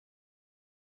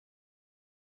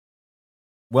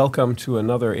Welcome to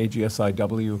another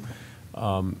AGSIW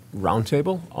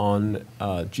roundtable on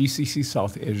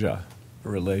GCC-South Asia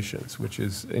relations, which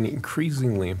is an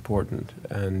increasingly important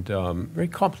and very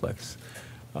complex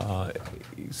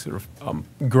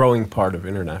growing part of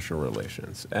international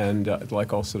relations. And I'd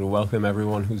like also to welcome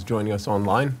everyone who's joining us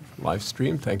online, live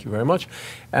stream. Thank you very much.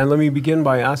 And let me begin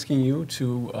by asking you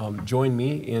to join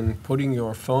me in putting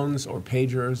your phones or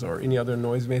pagers or any other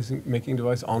noise-making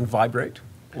device on vibrate,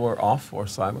 or off or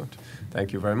silent.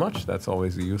 Thank you very much. That's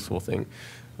always a useful thing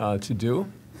to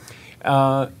do.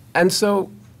 And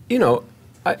so, you know,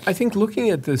 I think looking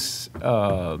at this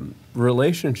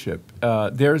relationship,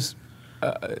 there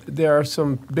are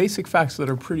some basic facts that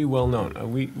are pretty well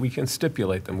known. We can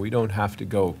stipulate them. We don't have to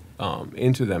go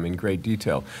into them in great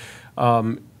detail.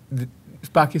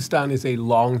 Pakistan is a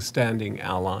long-standing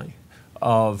ally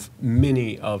of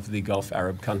many of the Gulf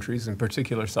Arab countries, in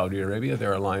particular Saudi Arabia.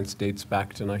 Their alliance dates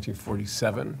back to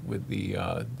 1947 with the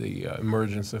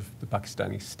emergence of the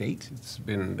Pakistani state. It's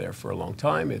been there for a long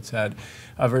time. It's had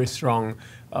a very strong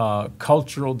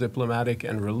cultural, diplomatic,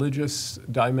 and religious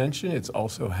dimension. It's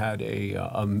also had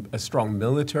a strong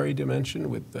military dimension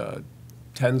with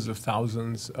tens of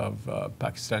thousands of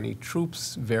Pakistani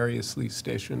troops variously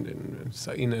stationed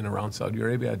in and around Saudi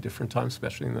Arabia at different times,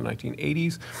 especially in the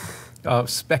 1980s.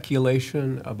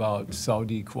 Speculation about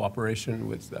Saudi cooperation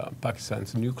with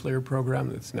Pakistan's nuclear program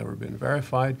that's never been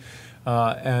verified,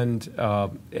 and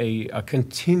a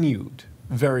continued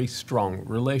very strong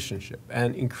relationship.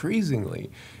 And increasingly,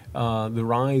 the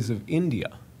rise of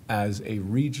India as a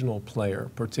regional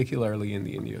player, particularly in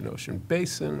the Indian Ocean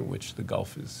basin, which the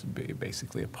Gulf is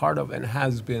basically a part of and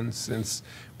has been since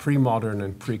pre-modern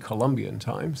and pre-Columbian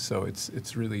times. So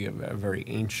it's really a very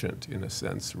ancient, in a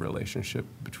sense, relationship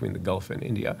between the Gulf and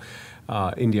India,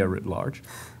 India writ large.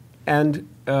 And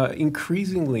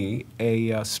increasingly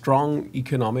a strong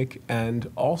economic and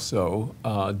also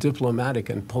diplomatic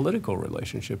and political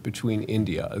relationship between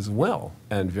India as well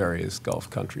and various Gulf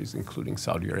countries, including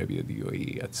Saudi Arabia, the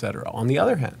UAE, etc. On the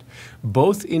other hand,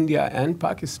 both India and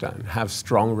Pakistan have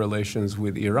strong relations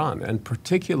with Iran, and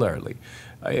particularly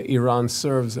Iran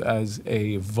serves as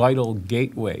a vital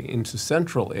gateway into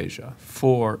Central Asia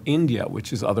for India,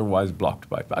 which is otherwise blocked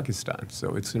by Pakistan.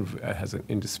 So it has an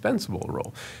indispensable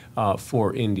role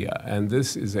for India. And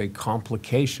this is a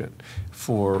complication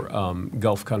for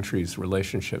Gulf countries'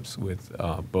 relationships with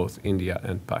both India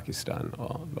and Pakistan,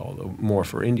 although more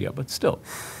for India, but still.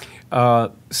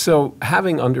 So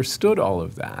having understood all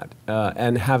of that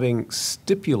and having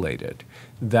stipulated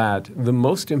that the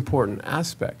most important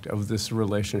aspect of this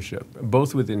relationship,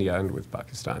 both with India and with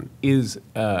Pakistan, is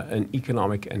an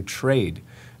economic and trade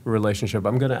relationship,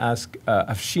 I'm going to ask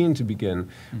Afshin to begin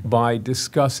by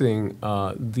discussing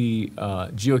the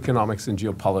geoeconomics and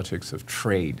geopolitics of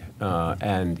trade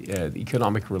and the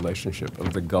economic relationship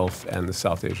of the Gulf and the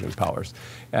South Asian powers.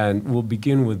 And we'll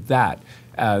begin with that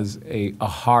as a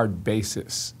hard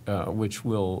basis, which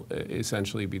will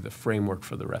essentially be the framework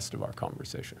for the rest of our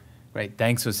conversation. Great.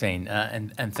 Thanks, Hussein.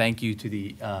 And thank you to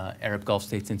the Arab Gulf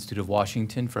States Institute of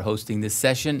Washington for hosting this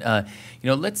session. You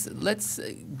know, let's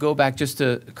go back just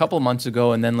a couple of months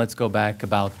ago, and then let's go back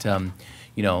about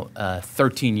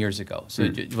 13 years ago.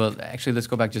 So, well, actually, let's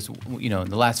go back just in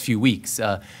the last few weeks.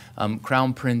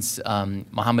 Crown Prince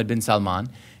Mohammed bin Salman,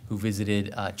 who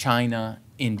visited China,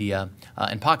 India,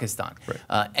 and Pakistan.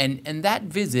 Right. And that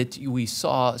visit, we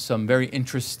saw some very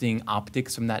interesting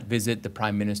optics from that visit. The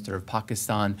Prime Minister of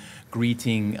Pakistan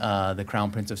greeting the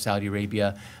Crown Prince of Saudi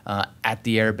Arabia at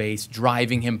the airbase,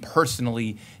 driving him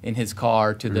personally in his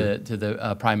car to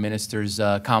the Prime Minister's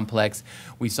complex.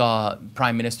 We saw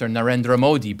Prime Minister Narendra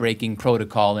Modi breaking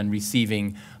protocol and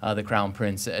receiving the Crown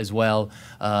Prince as well.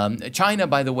 China,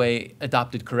 by the way,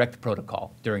 adopted correct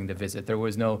protocol during the visit. There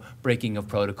was no breaking of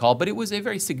protocol, but it was a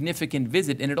very significant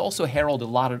visit, and it also heralded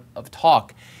a lot of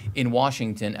talk in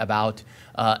Washington about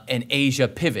an Asia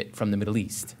pivot from the Middle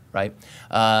East, right?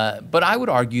 But I would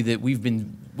argue that we've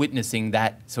been witnessing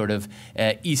that sort of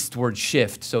eastward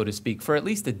shift, so to speak, for at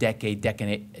least a decade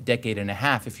and a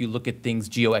half, if you look at things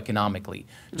geoeconomically,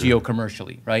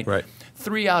 geocommercially, right? Right.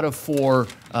 3 out of 4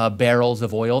 barrels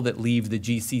of oil that leave the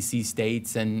GCC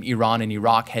states and Iran and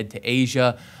Iraq head to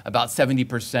Asia. About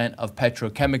 70% of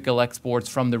petrochemical exports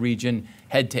from the region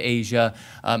head to Asia.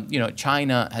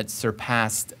 China had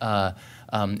surpassed the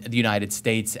United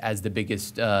States as the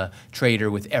biggest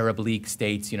trader with Arab League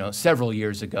states, several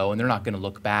years ago, and they're not going to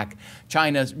look back.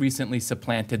 China recently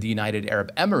supplanted the United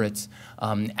Arab Emirates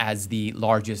as the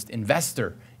largest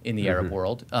investor in the Arab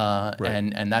world, right.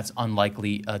 and that's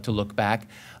unlikely to look back.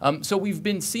 So we've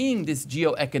been seeing this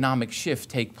geoeconomic shift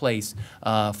take place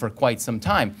for quite some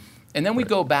time. And then we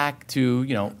go back to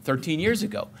 13 years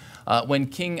ago, when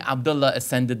King Abdullah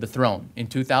ascended the throne in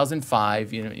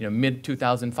 2005. Mid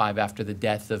 2005, after the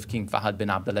death of King Fahad bin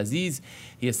Abdulaziz,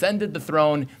 he ascended the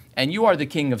throne. And you are the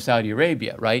king of Saudi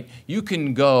Arabia, right? You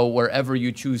can go wherever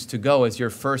you choose to go as your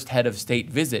first head of state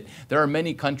visit. There are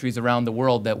many countries around the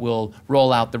world that will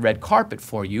roll out the red carpet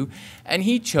for you. And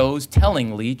he chose,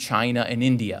 tellingly, China and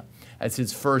India as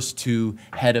his first two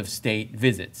head of state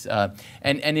visits.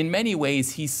 And in many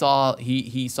ways, he saw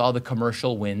the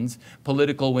commercial wins.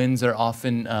 Political wins are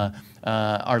often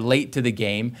are late to the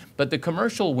game, but the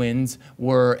commercial wins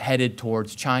were headed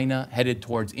towards China, headed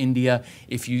towards India.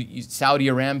 If Saudi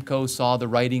Aramco saw the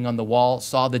writing on the wall,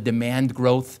 saw the demand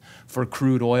growth for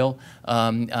crude oil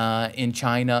in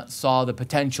China, saw the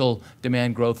potential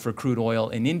demand growth for crude oil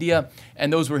in India,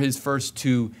 and those were his first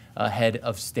two head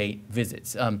of state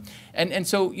visits. And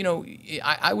so,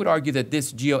 I would argue that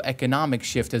this geoeconomic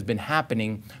shift has been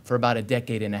happening for about a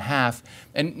decade and a half,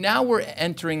 and now we're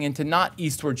entering into not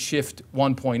eastward shift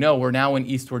 1.0, we're now in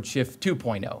eastward shift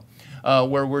 2.0.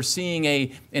 Where we're seeing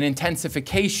an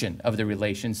intensification of the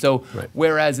relation. So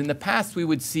whereas in the past we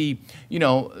would see,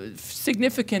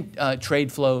 significant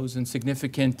trade flows and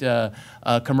significant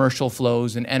commercial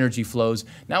flows and energy flows,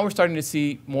 now we're starting to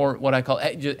see more what I call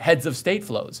heads of state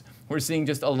flows. We're seeing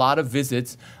just a lot of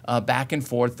visits back and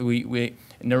forth.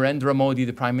 Narendra Modi,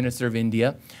 the Prime Minister of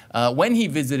India, when he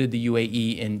visited the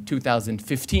UAE in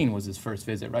 2015 was his first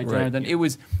visit, right, Janardhan? It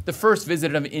was the first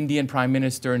visit of an Indian Prime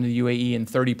Minister in the UAE in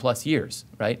 30 plus years,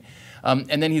 right?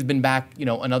 And then he's been back,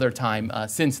 another time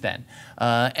since then.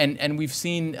 And we've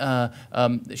seen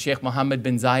Sheikh Mohammed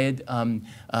bin Zayed,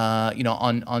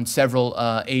 on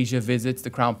several Asia visits,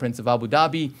 the Crown Prince of Abu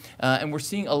Dhabi, and we're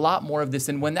seeing a lot more of this.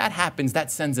 And when that happens,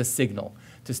 that sends a signal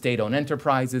to state-owned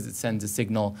enterprises. It sends a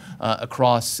signal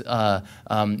across,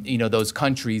 those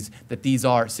countries that these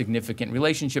are significant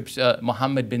relationships.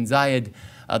 Mohammed bin Zayed,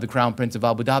 the Crown Prince of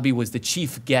Abu Dhabi, was the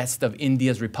chief guest of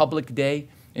India's Republic Day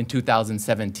in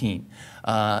 2017.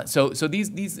 So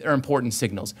these are important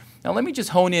signals. Now let me just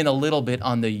hone in a little bit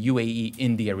on the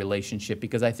UAE-India relationship,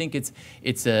 because I think it's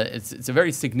a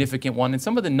very significant one, and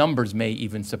some of the numbers may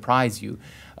even surprise you.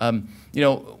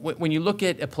 When you look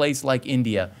at a place like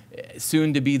India,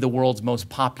 soon to be the world's most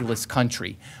populous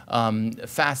country,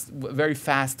 very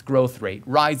fast growth rate,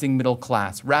 rising middle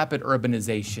class, rapid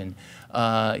urbanization,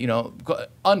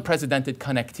 unprecedented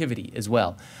connectivity as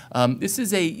well. This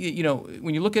is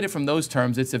when you look at it from those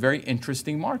terms, it's a very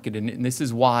interesting market, and this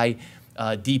is why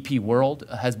DP World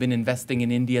has been investing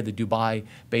in India, the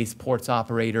Dubai-based ports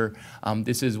operator.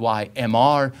 This is why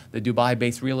MR, the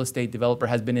Dubai-based real estate developer,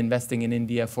 has been investing in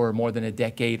India for more than a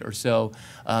decade or so.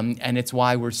 And it's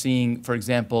why we're seeing, for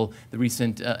example, the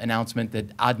recent announcement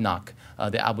that ADNOC,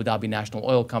 the Abu Dhabi National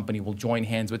Oil Company, will join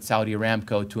hands with Saudi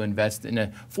Aramco to invest in a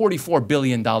 $44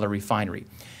 billion refinery.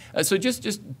 So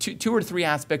just two or three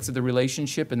aspects of the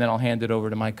relationship, and then I'll hand it over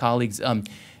to my colleagues.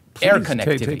 Air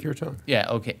connectivity. Take your time. Yeah,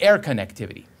 okay. Air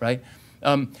connectivity, right?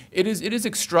 It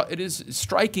is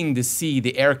striking to see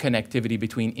the air connectivity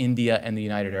between India and the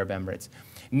United Arab Emirates.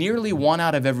 Nearly 1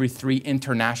 out of every 3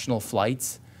 international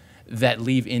flights that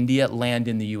leave India land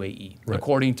in the UAE,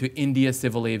 according to India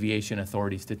Civil Aviation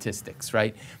Authority statistics,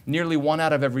 right? Nearly 1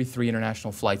 out of every 3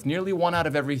 international flights. Nearly 1 out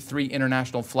of every 3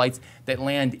 international flights that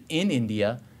land in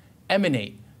India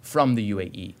emanate from the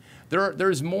UAE.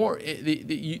 There's more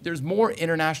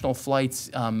international flights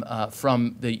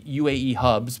from the UAE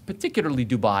hubs, particularly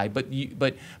Dubai,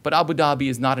 but Abu Dhabi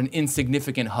is not an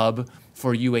insignificant hub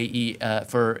for UAE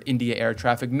for India air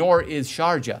traffic, nor is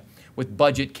Sharjah with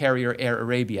budget carrier Air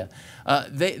Arabia.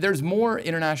 There's more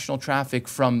international traffic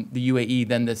from the UAE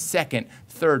than the 2nd,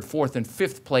 3rd, 4th, and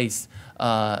 5th place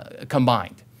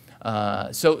combined.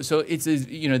 So it's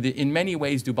in many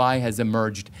ways Dubai has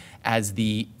emerged as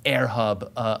the air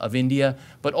hub of India,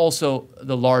 but also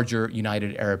the larger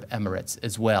United Arab Emirates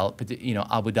as well,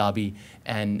 Abu Dhabi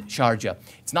and Sharjah.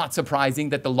 It's not surprising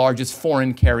that the largest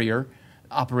foreign carrier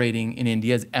operating in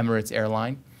India is Emirates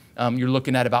Airline. You're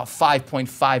looking at about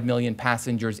 5.5 million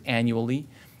passengers annually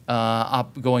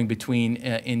going between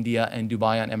India and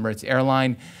Dubai on Emirates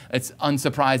Airline. It's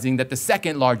unsurprising that the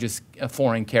 2nd largest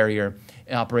foreign carrier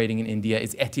operating in India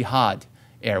is Etihad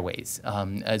Airways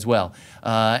as well.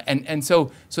 And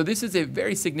so this is a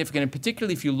very significant, and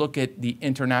particularly if you look at the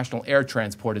International Air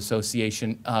Transport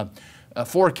Association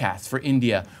forecast for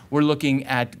India, we're looking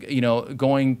at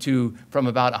going to from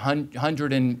about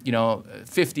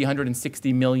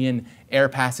 160 million air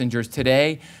passengers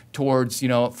today towards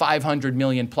 500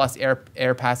 million plus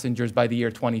air passengers by the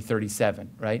year 2037,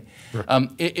 right?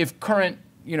 If current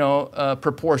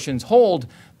proportions hold,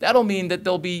 that'll mean that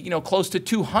there'll be close to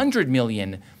 200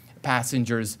 million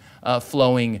passengers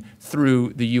flowing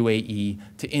through the UAE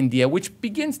to India, which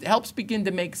helps begin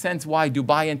to make sense why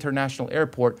Dubai International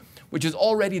Airport, which is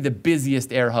already the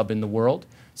busiest air hub in the world,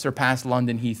 surpassed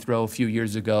London Heathrow a few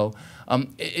years ago.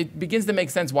 It begins to make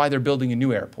sense why they're building a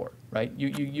new airport, right?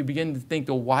 You begin to think,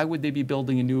 well, why would they be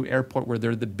building a new airport where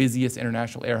they're the busiest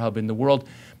international air hub in the world?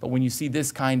 But when you see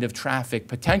this kind of traffic,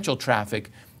 potential traffic,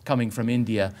 coming from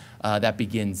India, that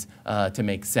begins to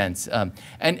make sense.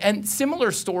 And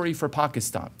similar story for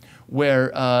Pakistan, where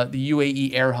the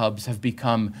UAE air hubs have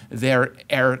become their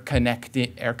air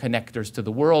connectors to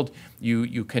the world.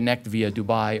 You connect via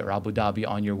Dubai or Abu Dhabi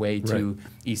on your way to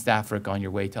East Africa, on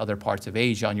your way to other parts of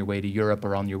Asia, on your way to Europe,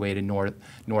 or on your way to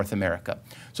North America.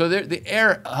 So the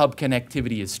air hub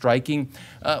connectivity is striking.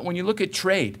 When you look at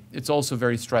trade, it's also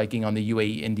very striking on the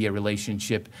UAE-India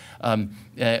relationship.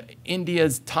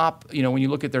 India's top, when you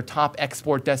look at their top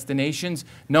export destinations,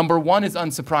 number one is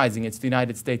unsurprising. It's the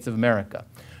United States of America.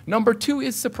 Number two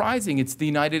is surprising. It's the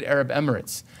United Arab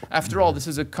Emirates. After all, this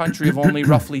is a country of only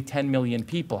roughly 10 million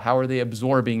people. How are they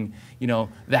absorbing,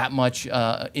 that much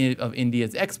of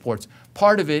India's exports?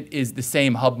 Part of it is the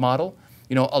same hub model.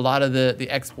 A lot of the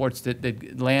exports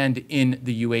that land in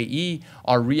the UAE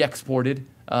are re-exported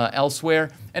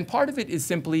elsewhere, and part of it is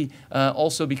simply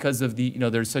also because of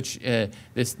there's such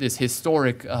this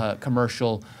historic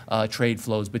commercial trade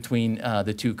flows between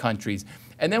the two countries.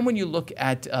 And then when you look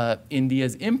at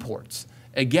India's imports,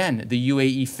 again, the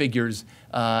UAE figures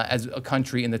as a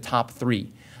country in the top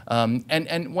three.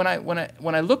 And when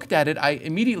I looked at it, I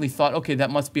immediately thought, okay, that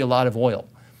must be a lot of oil.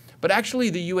 But actually,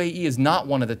 the UAE is not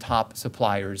one of the top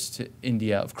suppliers to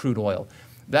India of crude oil.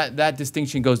 That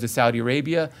distinction goes to Saudi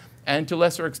Arabia, and to a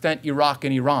lesser extent, Iraq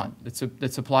and Iran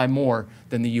that supply more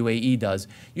than the UAE does.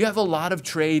 You have a lot of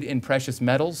trade in precious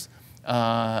metals,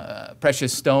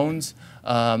 precious stones.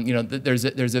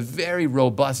 There's a very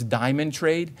robust diamond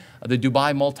trade. The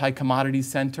Dubai Multi-Commodities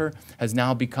Center has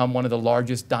now become one of the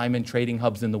largest diamond trading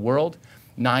hubs in the world.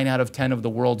 9 out of 10 of the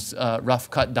world's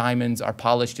rough-cut diamonds are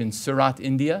polished in Surat,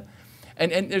 India.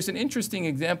 And there's an interesting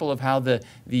example of how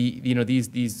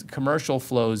these commercial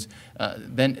flows,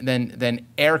 then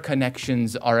air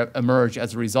connections emerge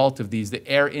as a result of these. The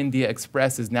Air India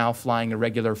Express is now flying a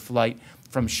regular flight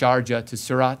from Sharjah to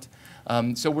Surat.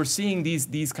 So we're seeing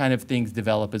these kind of things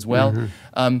develop as well.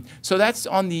 So that's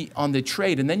on the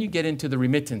trade, and then you get into the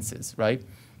remittances, right?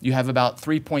 You have about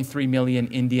 3.3 million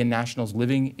Indian nationals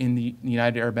living in the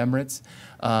United Arab Emirates.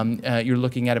 You're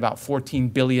looking at about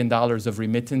 $14 billion of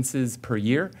remittances per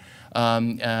year.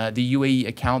 The UAE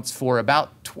accounts for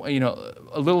about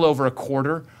a little over a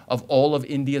quarter of all of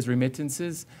India's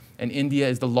remittances, and India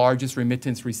is the largest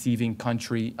remittance receiving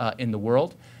country in the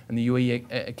world, and the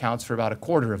UAE accounts for about a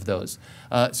quarter of those.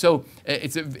 So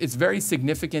it's very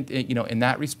significant, in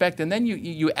that respect. And then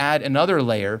you add another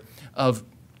layer of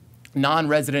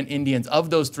non-resident Indians.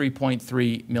 Of those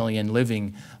 3.3 million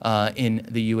living in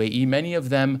the UAE, many of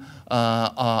them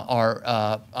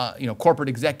are corporate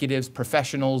executives,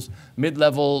 professionals,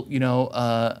 mid-level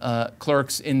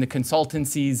clerks in the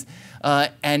consultancies,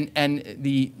 and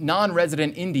the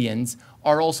non-resident Indians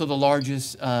are also the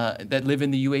largest that live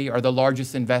in the UAE, are the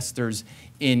largest investors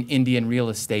in Indian real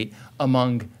estate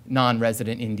among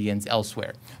non-resident Indians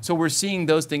elsewhere. So we're seeing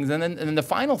those things. And then the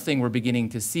final thing we're beginning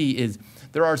to see is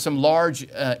there are some large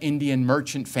Indian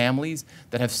merchant families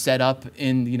that have set up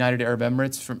in the United Arab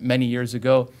Emirates from many years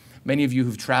ago. Many of you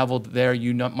who've traveled there,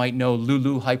 might know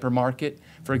Lulu Hypermarket,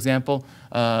 for example.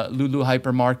 Lulu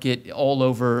Hypermarket all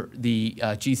over the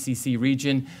GCC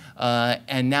region.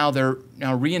 And now they're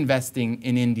reinvesting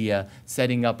in India,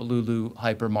 setting up Lulu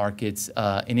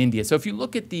hypermarkets in India. So if you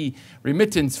look at the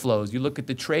remittance flows, you look at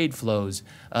the trade flows,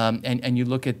 and you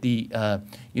look at the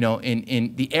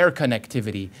in the air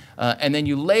connectivity, and then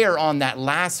you layer on that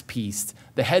last piece,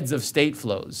 the heads of state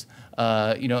flows.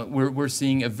 We're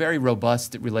seeing a very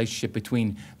robust relationship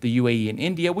between the UAE and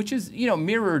India, which is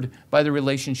mirrored by the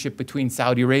relationship between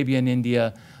Saudi Arabia and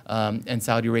India, and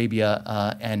Saudi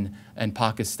Arabia and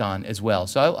Pakistan as well.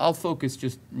 So I'll focus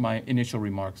just my initial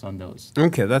remarks on those.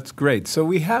 Okay, that's great. So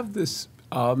we have this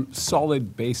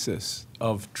solid basis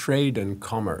of trade and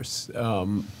commerce,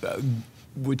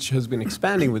 which has been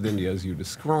expanding with India, as you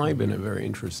describe, in a very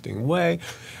interesting way.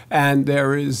 And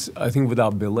there is, I think,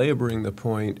 without belaboring the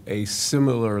point, a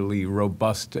similarly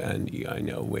robust and,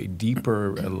 way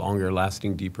deeper, a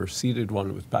longer-lasting, deeper-seated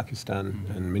one with Pakistan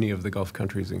and many of the Gulf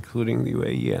countries, including the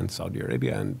UAE and Saudi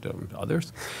Arabia and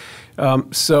others.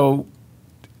 So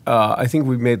I think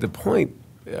we've made the point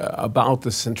about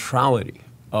the centrality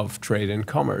of trade and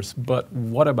commerce, but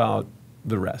what about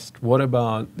the rest? What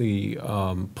about the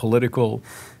political,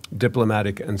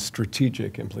 diplomatic, and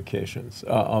strategic implications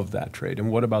of that trade?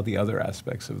 And what about the other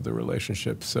aspects of the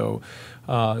relationship? So,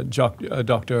 Dr.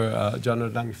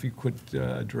 Janardhan, if you could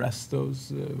address those,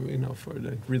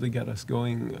 to really get us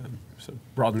going, so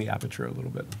broaden the aperture a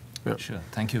little bit. Yeah. Sure.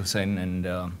 Thank you, Hussein,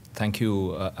 and thank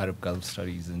you, Arab Gulf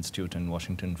Studies Institute in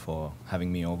Washington, for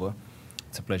having me over.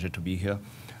 It's a pleasure to be here.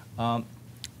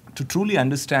 To truly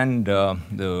understand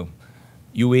the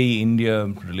UAE-India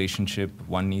relationship,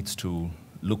 one needs to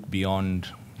look beyond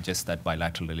just that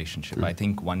bilateral relationship. I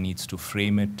think one needs to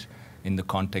frame it in the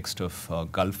context of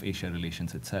Gulf-Asia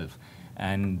relations itself.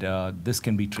 And this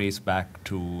can be traced back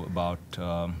to about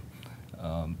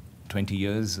 20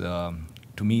 years.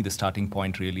 To me, the starting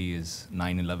point really is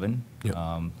 9/11,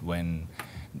 when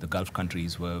the Gulf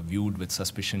countries were viewed with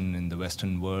suspicion in the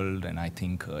Western world, and I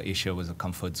think Asia was a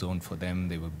comfort zone for them.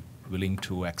 They were willing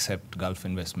to accept Gulf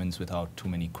investments without too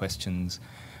many questions.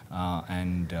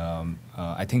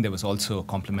 I think there was also a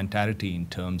complementarity in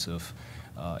terms of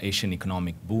Asian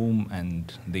economic boom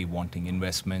and they wanting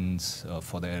investments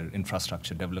for their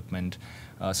infrastructure development.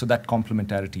 So that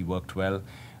complementarity worked well.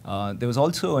 There was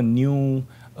also a new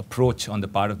approach on the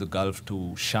part of the Gulf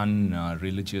to shun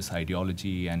religious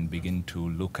ideology and begin to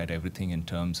look at everything in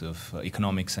terms of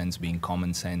economic sense being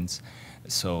common sense.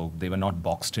 So they were not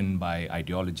boxed in by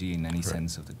ideology in any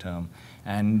sense of the term.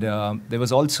 And there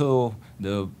was also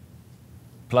the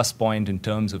plus point in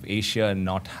terms of Asia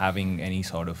not having any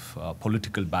sort of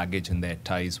political baggage in their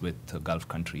ties with Gulf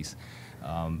countries.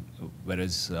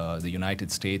 Whereas the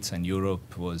United States and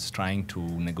Europe was trying to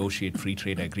negotiate free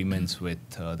trade agreements with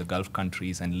the Gulf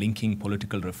countries and linking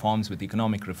political reforms with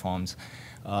economic reforms,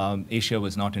 Asia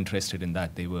was not interested in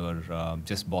that. They were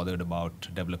just bothered about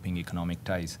developing economic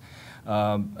ties.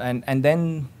 And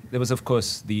then there was, of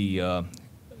course, the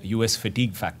US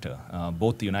fatigue factor.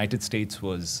 Both the United States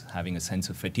was having a sense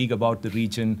of fatigue about the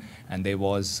region, and there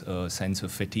was a sense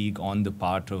of fatigue on the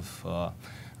part of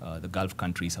the Gulf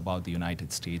countries about the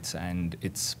United States and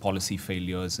its policy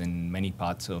failures in many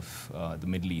parts of the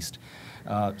Middle East.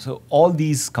 So all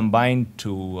these combined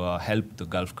to help the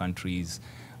Gulf countries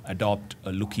adopt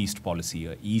a look east policy.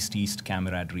 A east-east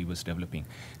camaraderie was developing.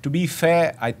 To be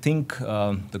fair, I think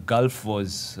the Gulf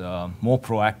was more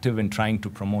proactive in trying to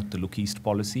promote the look east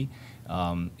policy.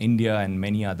 India and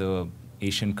many other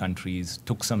Asian countries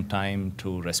took some time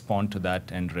to respond to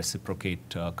that and reciprocate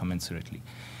commensurately.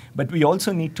 But we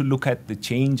also need to look at the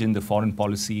change in the foreign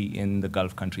policy in the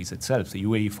Gulf countries itself. The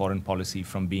UAE foreign policy,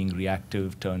 from being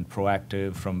reactive turned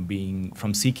proactive,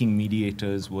 from seeking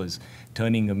mediators was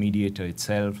turning a mediator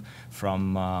itself,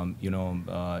 from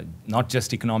not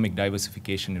just economic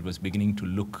diversification, it was beginning to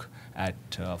look at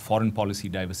foreign policy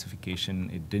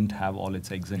diversification. It didn't have all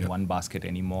its eggs in one basket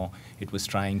anymore. It was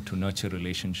trying to nurture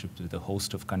relationships with a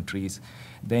host of countries.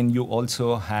 Then you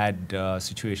also had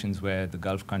situations where the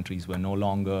Gulf countries were no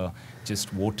longer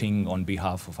just voting on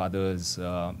behalf of others,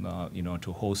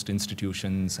 to host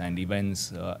institutions and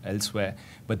events elsewhere,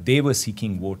 but they were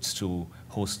seeking votes to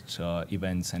host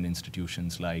events and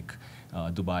institutions like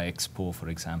Dubai Expo, for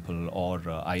example, or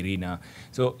IRENA.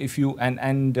 So if you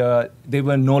they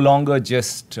were no longer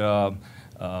just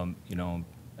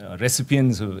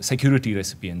recipients of security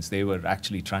recipients. They were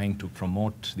actually trying to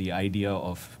promote the idea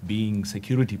of being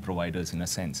security providers in a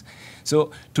sense.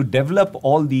 So to develop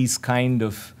all these kind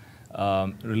of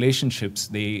relationships,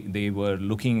 they were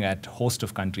looking at host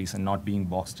of countries and not being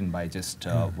boxed in by just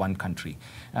one country.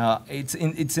 It's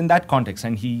in that context,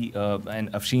 and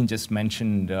and Afshin just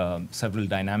mentioned several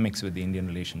dynamics with the Indian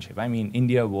relationship. I mean,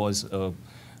 India was a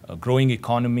growing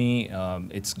economy.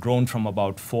 It's grown from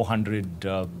about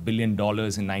 $400 billion in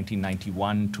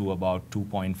 1991 to about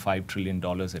 $2.5 trillion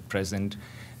at present.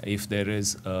 If there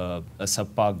is a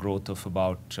subpar growth of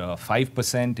about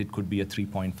 5%, it could be a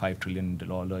 $3.5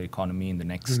 trillion economy in the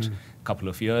next couple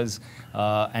of years.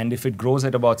 And if it grows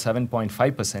at about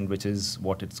 7.5%, which is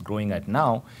what it's growing at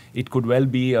now, it could well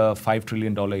be a $5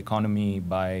 trillion economy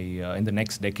by in the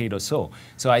next decade or so.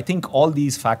 So I think all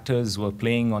these factors were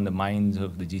playing on the minds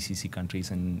of the GCC countries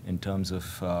in terms of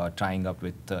tying up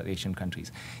with Asian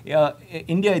countries.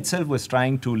 India itself was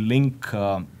trying to link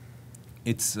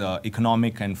its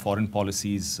economic and foreign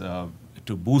policies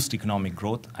to boost economic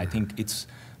growth. I think its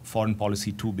foreign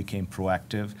policy too became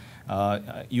proactive.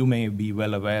 You may be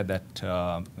well aware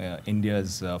that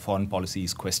India's foreign policy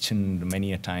is questioned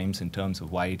many a times in terms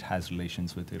of why it has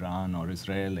relations with Iran or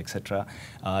Israel, etc.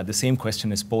 The same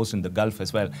question is posed in the Gulf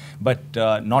as well. But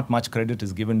not much credit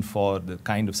is given for the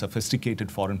kind of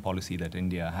sophisticated foreign policy that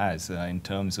India has in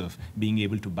terms of being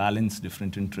able to balance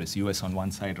different interests. US on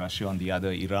one side, Russia on the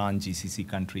other, Iran, GCC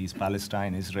countries,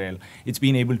 Palestine, Israel. It's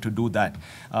been able to do that.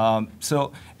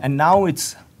 And now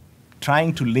it's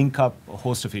trying to link up a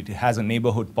host of it. It has a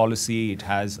neighborhood policy, it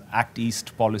has Act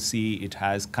East policy, it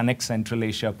has Connect Central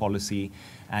Asia policy,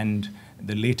 and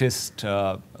the latest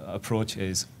approach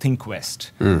is Think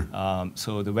West.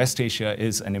 So the West Asia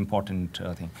is an important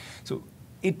thing. So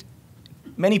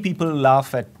many people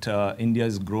laugh at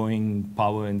India's growing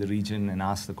power in the region and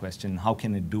ask the question, how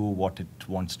can it do what it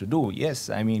wants to do? Yes,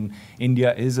 I mean,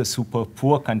 India is a super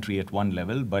poor country at one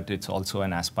level, but it's also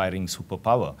an aspiring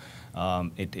superpower.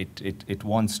 It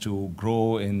wants to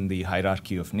grow in the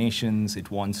hierarchy of nations. It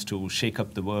wants to shake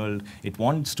up the world. It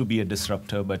wants to be a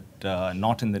disruptor, but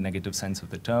not in the negative sense of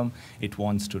the term. It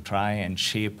wants to try and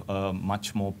shape a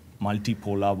much more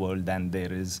multipolar world than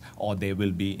there is or there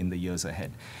will be in the years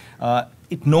ahead.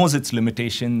 It knows its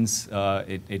limitations.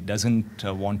 It doesn't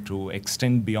want to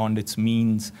extend beyond its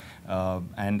means. So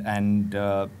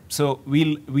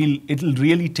it'll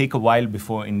really take a while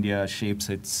before India shapes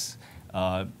its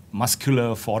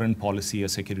muscular foreign policy or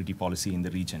security policy in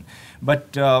the region.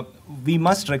 But we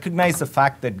must recognize the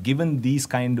fact that given these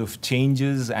kind of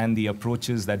changes and the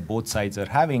approaches that both sides are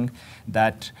having,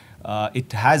 that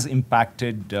it has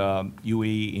impacted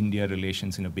UAE-India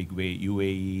relations in a big way.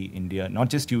 UAE-India, not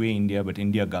just UAE-India, but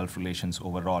India-Gulf relations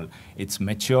overall. It's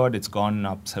matured, it's gone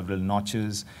up several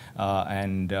notches,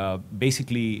 and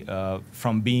basically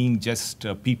from being just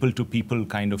people-to-people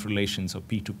kind of relations, or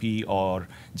P2P, or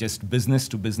just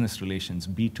business-to-business relations,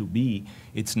 B2B,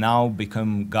 it's now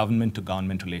become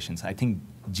government-to-government relations. I think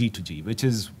G2G, which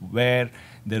is where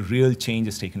the real change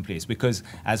has taken place. Because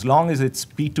as long as it's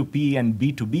P2P and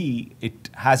B2B, it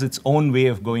has its own way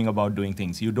of going about doing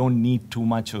things. You don't need too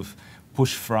much of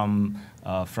push from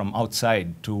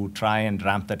outside to try and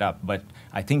ramp that up. But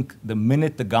I think the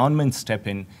minute the governments step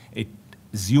in, it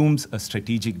assumes a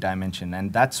strategic dimension.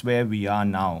 And that's where we are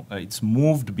now. It's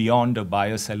moved beyond a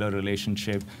buyer-seller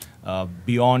relationship,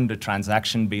 beyond a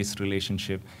transaction-based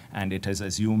relationship, and it has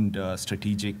assumed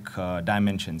strategic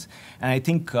dimensions. And I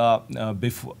think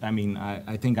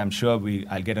I'm sure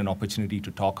I'll get an opportunity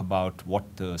to talk about what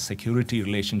the security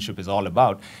relationship is all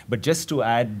about. But just to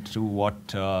add to what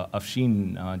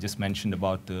Afshin just mentioned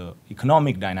about the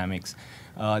economic dynamics,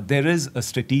 there is a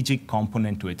strategic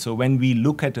component to it. So when we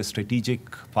look at a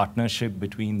strategic partnership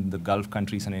between the Gulf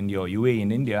countries and India, or UAE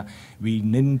and India, we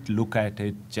didn't look at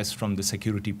it just from the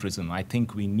security prism. I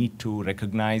think we need to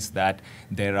recognize that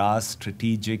there are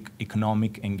strategic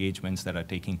economic engagements that are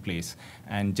taking place.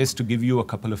 And just to give you a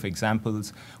couple of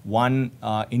examples, one,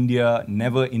 India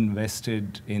never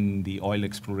invested in the oil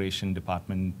exploration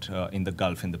department in the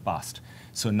Gulf in the past.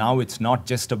 So now it's not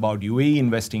just about UAE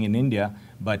investing in India,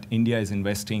 but India is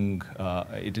investing,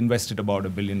 it invested about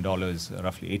 $1 billion,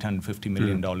 roughly $850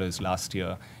 million last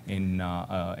year in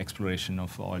exploration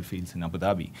of oil fields in Abu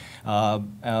Dhabi.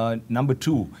 Number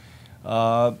two,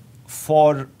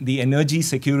 for the energy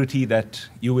security that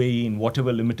UAE in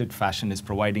whatever limited fashion is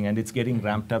providing, and it's getting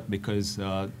ramped up because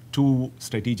 2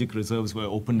 strategic reserves were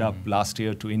opened up last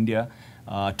year to India,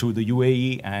 to the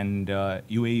UAE, and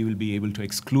UAE will be able to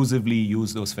exclusively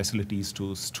use those facilities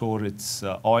to store its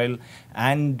oil,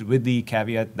 and with the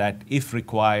caveat that if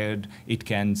required, it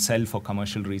can sell for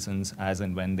commercial reasons as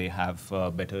and when they have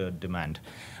better demand.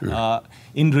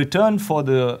 In return for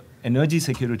the energy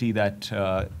security that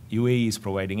UAE is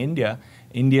providing India,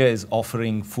 India is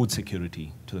offering food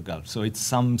security to the Gulf. So it's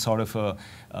some sort of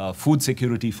a food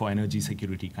security for energy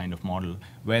security kind of model,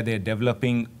 where they're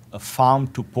developing a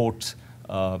farm-to-port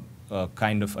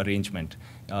kind of arrangement.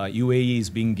 UAE is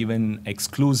being given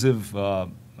exclusive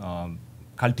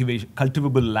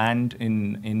cultivable land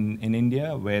in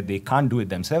India, where they can't do it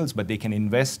themselves, but they can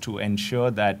invest to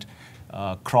ensure that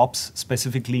crops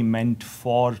specifically meant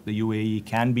for the UAE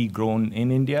can be grown in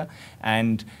India.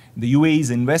 And the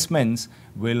UAE's investments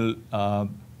will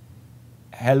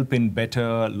help in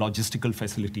better logistical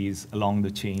facilities along the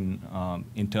chain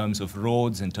in terms of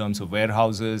roads, in terms of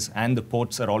warehouses, and the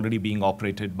ports are already being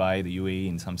operated by the UAE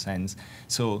in some sense.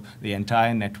 So the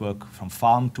entire network from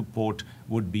farm to port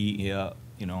would be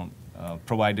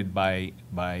provided by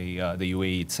the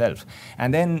UAE itself.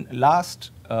 And then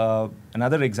last,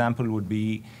 another example would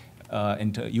be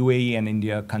UAE and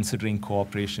India considering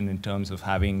cooperation in terms of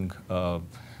having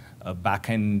a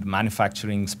back-end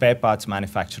manufacturing, spare parts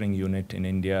manufacturing unit in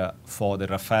India for the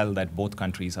Rafale that both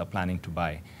countries are planning to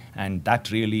buy. And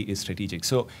that really is strategic.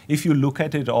 So if you look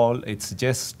at it all, it's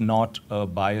just not a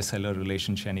buyer-seller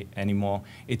relationship anymore.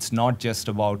 It's not just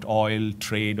about oil,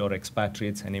 trade, or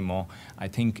expatriates anymore. I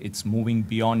think it's moving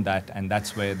beyond that, and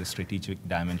that's where the strategic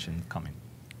dimension come in.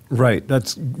 Right.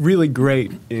 That's really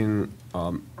great in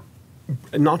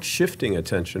not shifting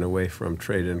attention away from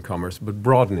trade and commerce, but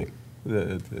broadening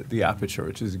the aperture,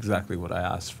 which is exactly what I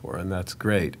asked for, and that's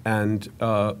great. And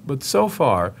but so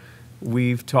far,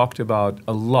 we've talked about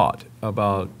a lot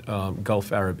about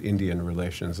Gulf Arab-Indian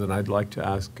relations, and I'd like to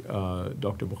ask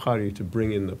Dr. Bokhari to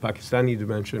bring in the Pakistani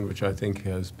dimension, which I think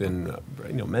has been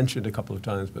mentioned a couple of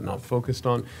times but not focused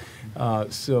on.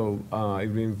 So I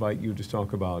would invite you to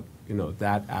talk about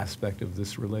that aspect of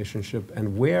this relationship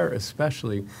and where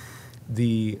especially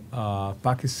the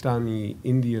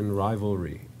Pakistani-Indian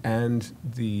rivalry and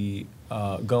the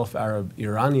Gulf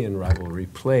Arab-Iranian rivalry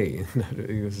play,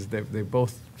 because they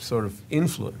both sort of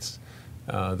influence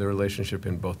the relationship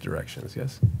in both directions,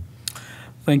 yes?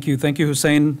 Thank you,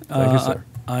 Hussein. Thank you, sir.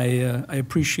 I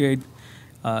appreciate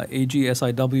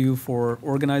AGSIW for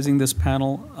organizing this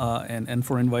panel and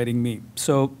for inviting me.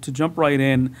 So to jump right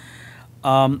in,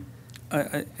 and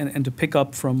to pick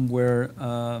up from where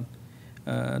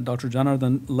Dr.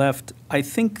 Janardhan left, I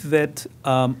think that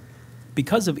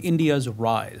because of India's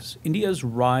rise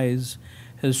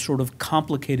has sort of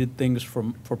complicated things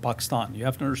for Pakistan. You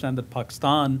have to understand that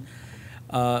Pakistan,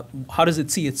 how does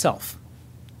it see itself?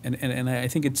 And I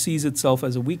think it sees itself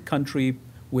as a weak country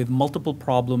with multiple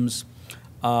problems.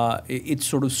 Its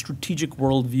sort of strategic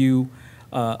worldview,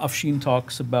 Afshin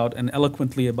talks about and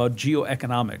eloquently about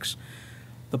geoeconomics.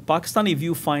 The Pakistani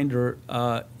viewfinder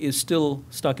is still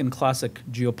stuck in classic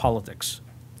geopolitics,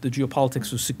 the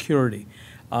geopolitics of security.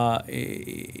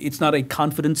 It's not a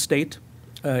confident state.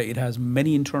 It has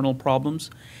many internal problems,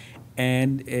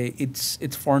 and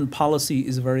its foreign policy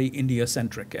is very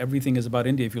India-centric. Everything is about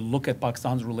India. If you look at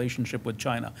Pakistan's relationship with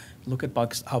China, look at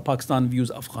how Pakistan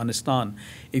views Afghanistan,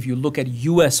 if you look at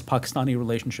U.S.-Pakistani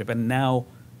relationship, and now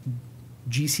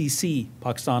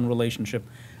GCC-Pakistan relationship,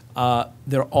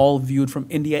 they're all viewed from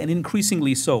India, and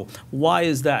increasingly so. Why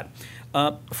is that?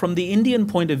 From the Indian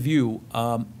point of view,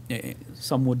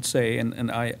 some would say,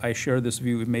 and I share this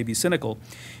view, it may be cynical,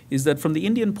 is that from the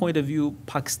Indian point of view,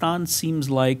 Pakistan seems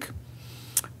like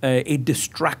a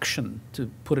distraction, to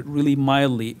put it really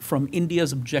mildly, from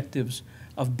India's objectives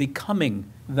of becoming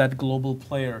that global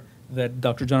player that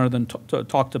Dr. Janardhan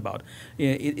talked about.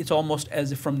 It's almost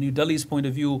as if from New Delhi's point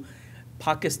of view,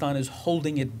 Pakistan is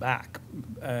holding it back,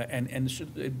 and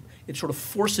it sort of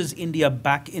forces India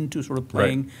back into sort of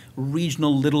playing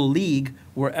regional little league,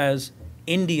 whereas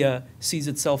India sees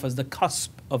itself as the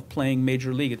cusp of playing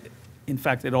major league. In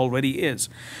fact, it already is.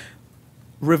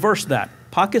 Reverse that.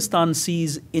 Pakistan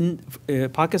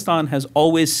has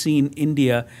always seen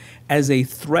India as a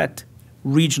threat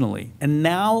regionally, and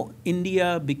now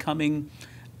India becoming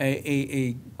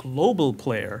a global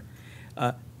player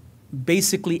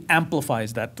basically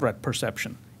amplifies that threat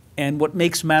perception. And what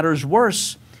makes matters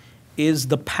worse is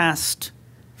the past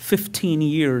 15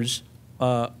 years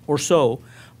or so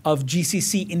of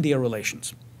GCC-India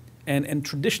relations. And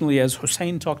traditionally, as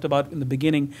Hussein talked about in the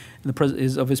beginning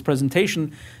of his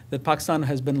presentation, that Pakistan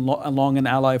has been long an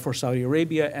ally for Saudi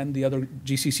Arabia and the other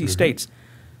GCC states.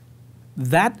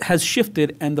 That has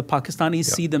shifted, and the Pakistanis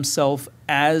see themselves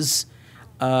as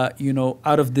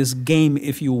out of this game,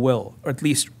 if you will, or at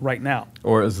least right now.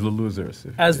 Or as the losers.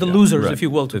 If you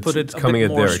will, to put it a bit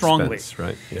more strongly. Expense,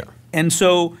 right? Yeah. And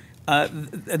so,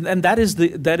 and that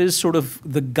is sort of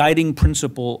the guiding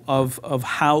principle of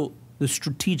how the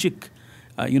strategic,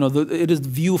 it is the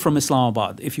view from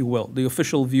Islamabad, if you will, the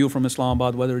official view from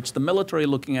Islamabad, whether it's the military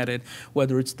looking at it,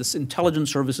 whether it's the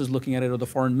intelligence services looking at it, or the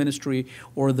foreign ministry,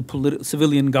 or the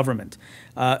civilian government.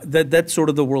 That's sort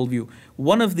of the worldview.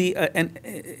 One of the,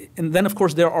 and then of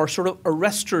course there are sort of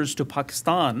arresters to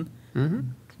Pakistan,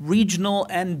 regional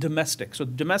and domestic. So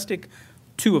domestic,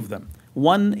 two of them.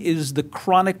 One is the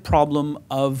chronic problem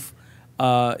of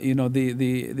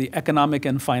the economic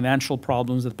and financial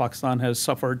problems that Pakistan has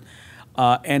suffered,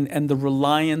 and the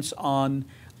reliance on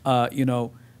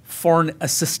foreign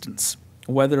assistance,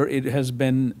 whether it has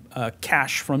been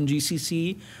cash from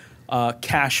GCC,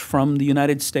 cash from the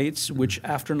United States, which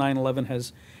after 9/11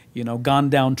 has gone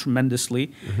down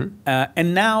tremendously,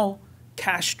 and now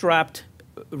cash-strapped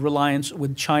reliance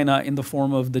with China in the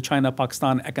form of the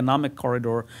China-Pakistan economic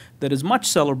corridor that is much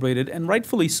celebrated, and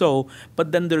rightfully so,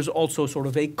 but then there's also sort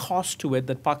of a cost to it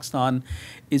that Pakistan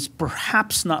is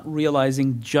perhaps not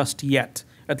realizing just yet,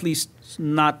 at least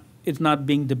not it's not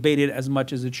being debated as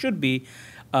much as it should be.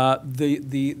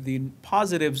 The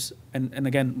positives, and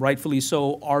again, rightfully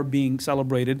so, are being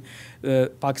celebrated.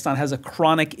 Pakistan has a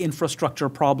chronic infrastructure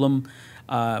problem,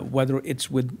 whether it's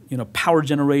with power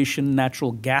generation,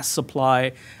 natural gas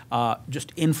supply,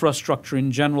 just infrastructure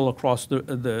in general across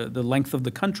the length of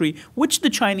the country, which the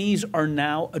Chinese are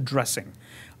now addressing,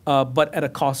 but at a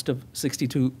cost of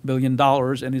 $62 billion,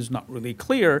 and is not really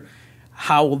clear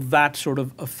how that sort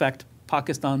of affect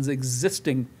Pakistan's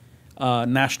existing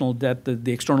national debt,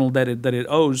 the external debt that it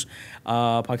owes.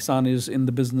 Pakistan is in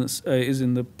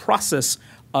the process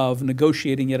of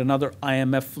negotiating yet another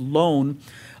IMF loan.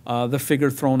 The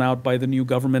figure thrown out by the new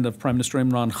government of Prime Minister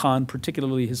Imran Khan,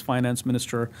 particularly his finance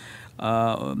minister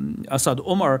Asad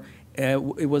Umar,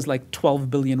 it was like 12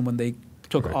 billion when they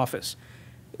took office.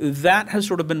 That has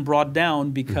sort of been brought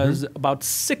down because about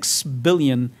 6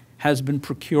 billion has been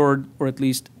procured, or at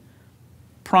least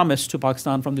promised, to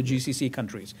Pakistan from the GCC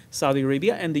countries, Saudi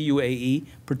Arabia and the UAE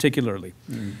particularly.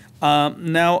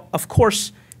 Now, of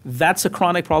course, that's a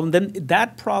chronic problem. Then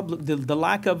that problem, the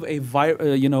lack of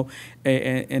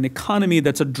an economy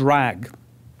that's a drag,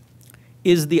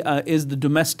 is the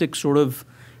domestic sort of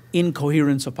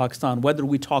incoherence of Pakistan. Whether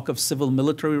we talk of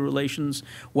civil-military relations,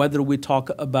 whether we talk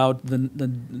about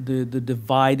the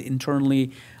divide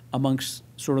internally amongst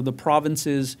sort of the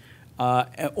provinces,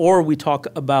 or we talk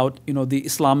about the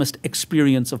Islamist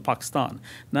experience of Pakistan.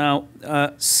 Now,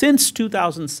 since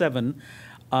 2007.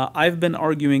 I've been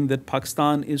arguing that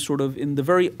Pakistan is sort of in the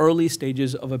very early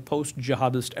stages of a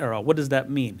post-jihadist era. What does that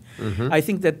mean? I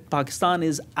think that Pakistan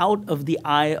is out of the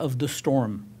eye of the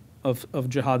storm of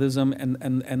jihadism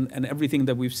and everything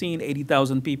that we've seen.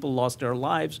 80,000 people lost their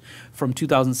lives from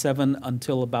 2007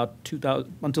 until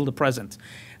until the present,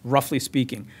 roughly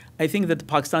speaking. I think that the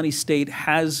Pakistani state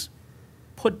has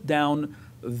put down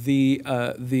the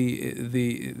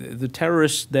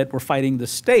terrorists that were fighting the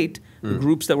state, the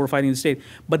groups that were fighting the state,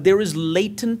 but there is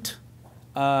latent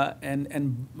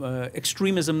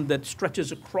extremism that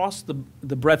stretches across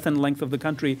the breadth and length of the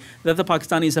country that the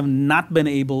Pakistanis have not been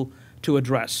able to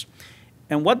address.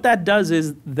 And what that does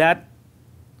is that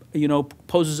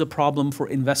poses a problem for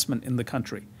investment in the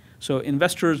country. So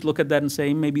investors look at that and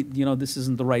say, maybe this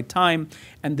isn't the right time,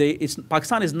 and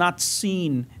Pakistan is not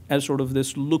seen as sort of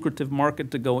this lucrative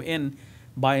market to go in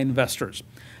by investors.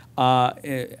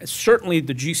 Certainly,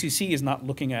 the GCC is not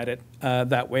looking at it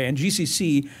that way, and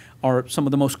GCC are some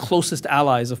of the most closest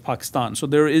allies of Pakistan. So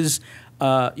there is,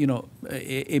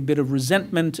 a bit of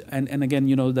resentment, and again,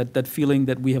 that feeling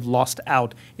that we have lost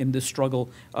out in this struggle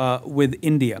with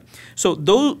India. So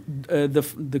though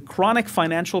the chronic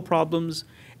financial problems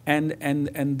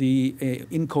and the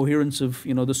incoherence of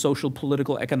the social,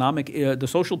 political, economic, the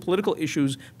social political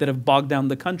issues that have bogged down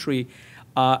the country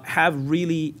have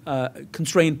really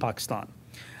constrained Pakistan.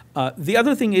 The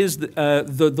other thing is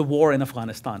the war in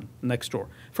Afghanistan next door.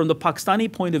 From the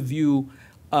Pakistani point of view,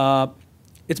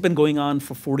 it's been going on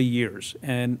for 40 years,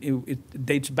 and it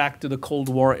dates back to the Cold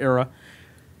War era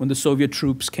when the Soviet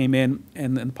troops came in,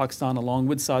 and Pakistan, along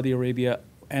with Saudi Arabia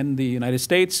and the United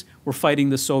States, were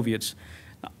fighting the Soviets.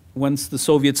 Once the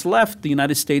Soviets left, the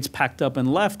United States packed up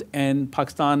and left, and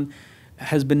Pakistan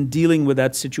has been dealing with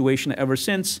that situation ever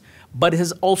since, but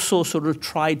has also sort of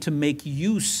tried to make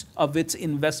use of its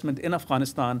investment in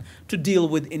Afghanistan to deal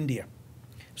with India.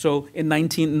 So in the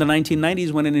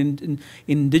 1990s, when an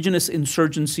indigenous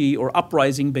insurgency or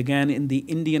uprising began in the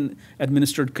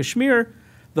Indian-administered Kashmir,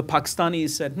 the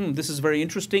Pakistanis said, this is very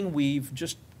interesting. We've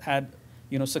just had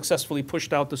successfully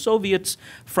pushed out the Soviets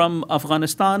from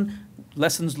Afghanistan.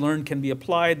 Lessons learned can be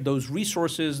applied. Those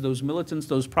resources, those militants,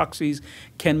 those proxies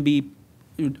can be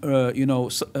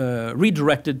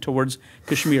redirected towards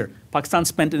Kashmir. Pakistan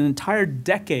spent an entire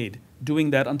decade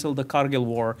doing that until the Kargil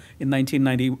War in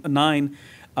 1999,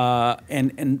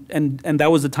 and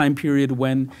that was the time period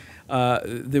when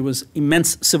there was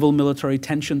immense civil-military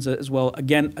tensions as well.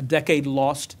 Again, a decade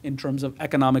lost in terms of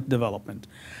economic development.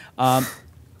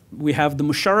 We have the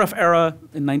Musharraf era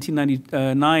in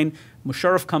 1999.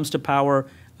 Musharraf comes to power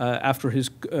after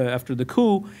the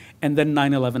coup, and then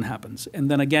 9/11 happens, and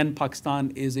then again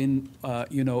Pakistan is in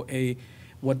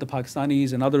what the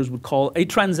Pakistanis and others would call a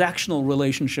transactional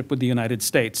relationship with the United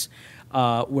States,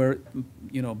 where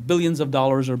billions of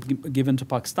dollars are given to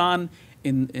Pakistan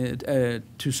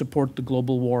to support the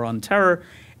global war on terror,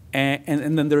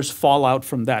 and then there's fallout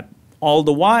from that. All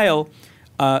the while,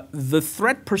 the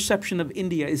threat perception of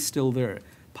India is still there.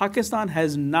 Pakistan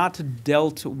has not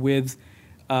dealt with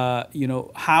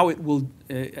how it will,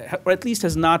 or at least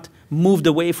has not moved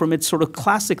away from its sort of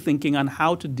classic thinking on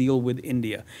how to deal with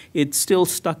India. It's still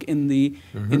stuck in the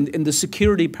in the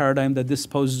security paradigm that this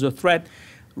poses a threat.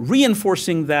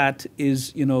 Reinforcing that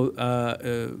is,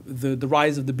 the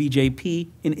rise of the BJP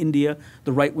in India,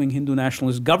 the right-wing Hindu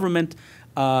nationalist government,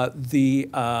 the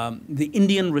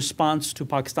Indian response to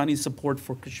Pakistani support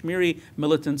for Kashmiri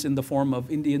militants in the form of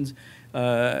Indians,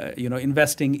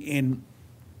 investing in,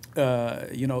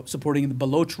 supporting the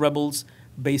Baloch rebels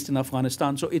based in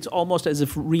Afghanistan. So it's almost as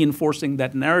if reinforcing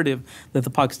that narrative that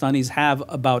the Pakistanis have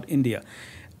about India.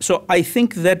 So I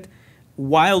think that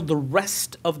while the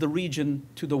rest of the region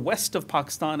to the west of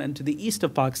Pakistan and to the east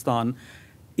of Pakistan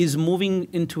is moving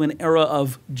into an era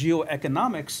of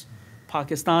geoeconomics,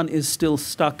 Pakistan is still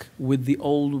stuck with the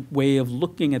old way of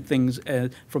looking at things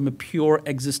from a pure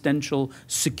existential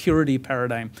security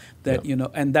paradigm. That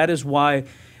and that is why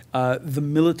the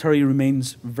military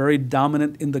remains very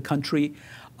dominant in the country.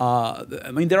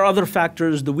 There are other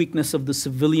factors, the weakness of the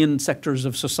civilian sectors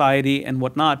of society and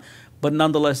whatnot. But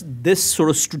nonetheless, this sort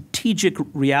of strategic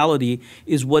reality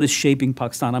is what is shaping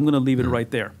Pakistan. I'm going to leave it right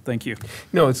there. Thank you.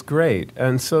 No, it's great.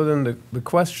 And so then the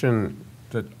question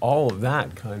that all of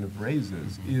that kind of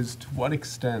raises is, to what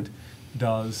extent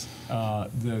does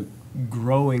the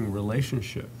growing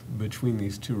relationship between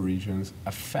these two regions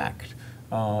affect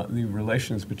the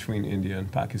relations between India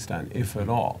and Pakistan, if at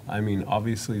all? I mean,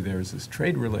 obviously there's this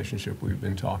trade relationship we've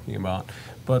been talking about,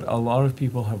 but a lot of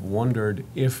people have wondered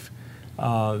if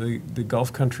the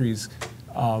Gulf countries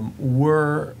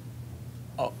were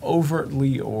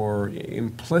overtly or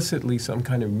implicitly some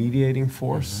kind of mediating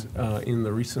force in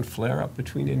the recent flare-up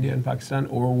between India and Pakistan,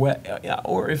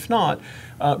 or if not,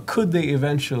 could they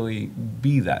eventually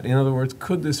be that? In other words,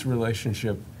 could this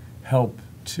relationship help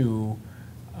to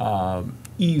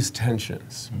ease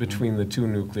tensions between the two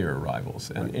nuclear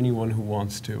rivals? And anyone who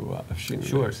wants to, Afshin,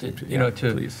 sure,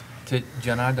 please. To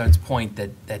Janardhan's point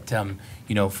that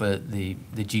for the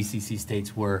GCC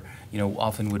states were,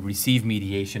 often would receive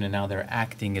mediation and now they're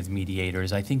acting as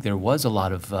mediators, I think there was a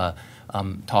lot of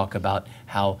talk about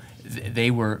how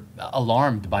they were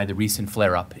alarmed by the recent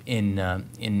flare-up in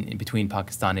between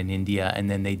Pakistan and India, and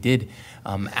then they did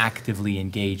actively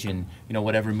engage in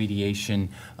whatever mediation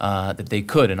that they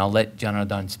could, and I'll let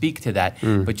Janardhan speak to that.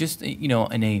 But just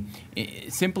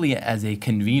simply as a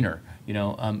convener.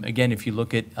 Again, if you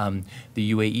look at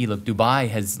the UAE, look, Dubai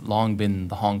has long been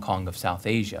the Hong Kong of South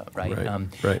Asia, right?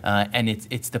 And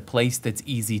it's the place that's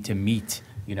easy to meet.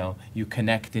 You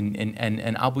connect,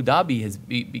 and Abu Dhabi has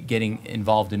been getting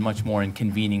involved in much more in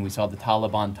convening. We saw the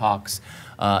Taliban talks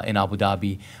in Abu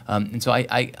Dhabi, and so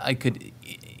I could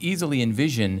easily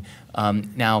envision.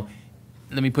 Now,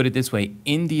 let me put it this way: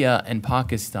 India and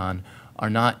Pakistan are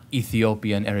not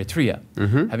Ethiopia and Eritrea.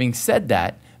 Having said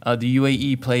that, the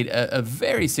UAE played a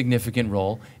very significant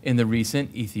role in the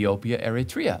recent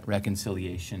Ethiopia-Eritrea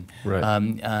reconciliation,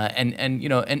 and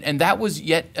that was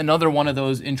yet another one of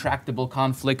those intractable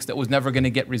conflicts that was never going to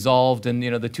get resolved, and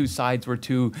the two sides were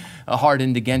too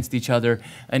hardened against each other,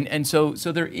 and so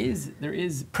there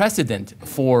is precedent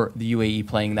for the UAE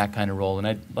playing that kind of role, and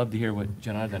I'd love to hear what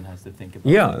Janardhan has to think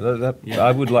about.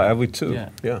 I would too.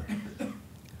 Yeah.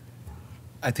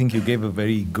 I think you gave a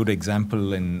very good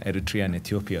example in Eritrea and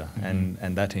Ethiopia, and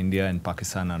that India and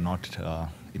Pakistan are not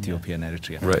Ethiopia and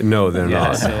Eritrea. Right? No, they're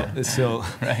not. So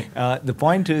the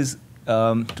point is,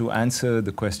 to answer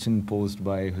the question posed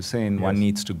by Hussein, one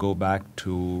needs to go back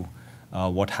to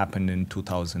what happened in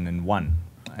 2001.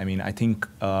 I mean, I think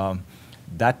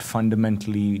that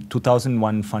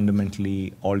 2001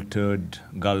 fundamentally altered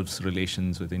Gulf's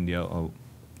relations with India, or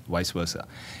vice versa.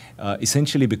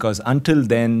 Essentially because until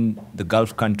then, the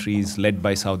Gulf countries led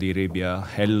by Saudi Arabia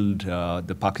held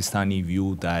the Pakistani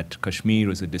view that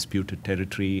Kashmir is a disputed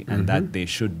territory and that there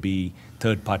should be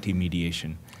third-party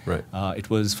mediation. Right. It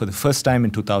was for the first time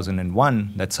in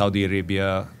 2001 that Saudi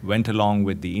Arabia went along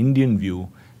with the Indian view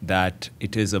that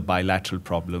it is a bilateral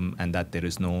problem and that there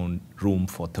is no room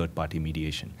for third-party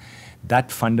mediation.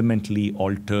 That fundamentally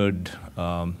altered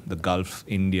the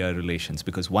Gulf-India relations,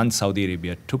 because once Saudi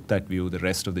Arabia took that view, the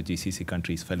rest of the GCC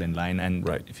countries fell in line. And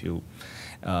if you,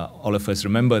 all of us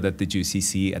remember that the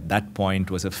GCC at that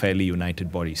point was a fairly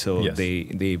united body. So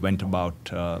they went about,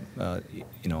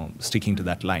 sticking to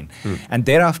that line. And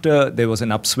thereafter, there was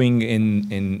an upswing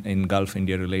in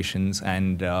Gulf-India relations,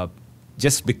 and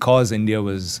just because India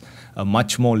was a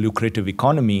much more lucrative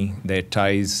economy, their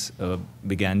ties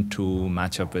began to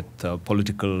match up with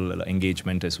political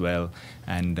engagement as well,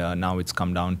 and now it's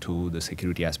come down to the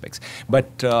security aspects.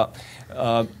 But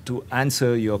to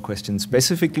answer your question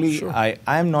specifically, sure. I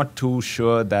am not too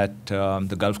sure that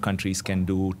the Gulf countries can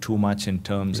do too much in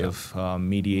terms of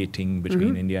mediating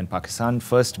between India and Pakistan.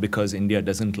 First, because India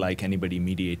doesn't like anybody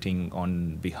mediating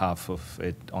on behalf of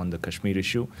it on the Kashmir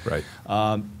issue. Right.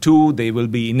 Two, they will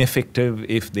be ineffective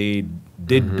if they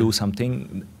did do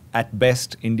something. At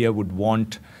best, India would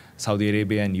want Saudi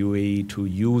Arabia and UAE to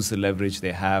use the leverage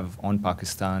they have on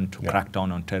Pakistan to crack down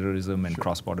on terrorism and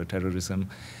cross-border terrorism.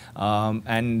 Or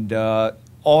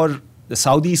the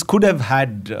Saudis could have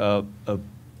had a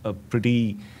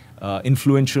pretty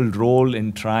influential role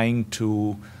in trying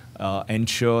to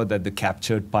ensure that the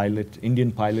captured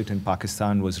Indian pilot in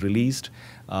Pakistan was released.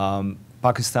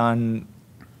 Pakistan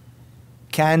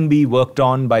can be worked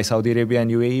on by Saudi Arabia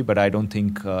and UAE, but I don't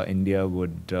think India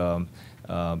would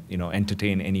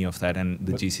entertain any of that, and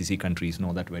the GCC countries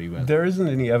know that very well. There isn't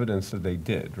any evidence that they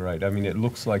did, right? I mean, it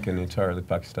looks like an entirely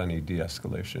Pakistani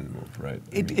de-escalation move, right?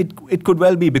 It could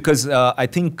well be, because I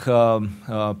think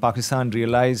Pakistan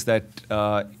realized that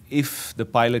if the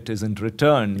pilot isn't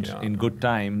returned in good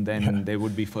time, then there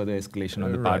would be further escalation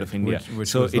on the part of India. Which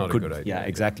so was it not could, a good idea. yeah,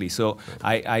 exactly. So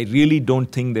I really don't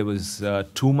think there was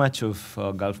too much of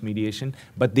Gulf mediation,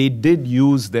 but they did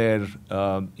use their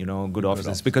good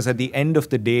offices, because at the end of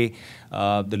the day,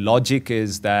 the logic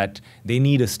is that they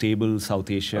need a stable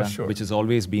South Asia, which has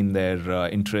always been their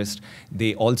interest.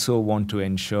 They also want to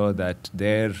ensure that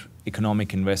their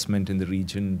economic investment in the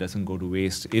region doesn't go to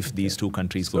waste if these two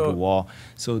countries go to war.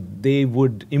 So they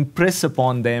would impress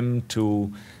upon them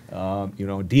to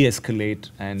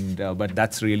de-escalate, but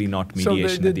that's really not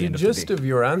mediation at the end of the day. The gist of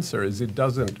your answer is it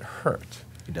doesn't hurt.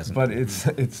 It doesn't. But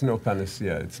it's no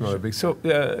panacea. It's not a big. So,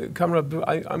 Kamran,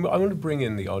 I want to bring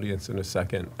in the audience in a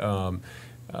second,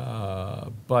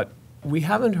 but we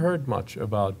haven't heard much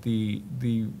about the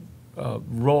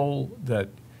role that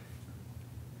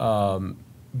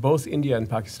both India and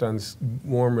Pakistan's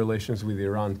warm relations with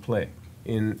Iran play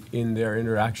in their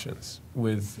interactions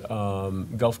with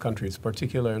Gulf countries,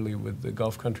 particularly with the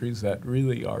Gulf countries that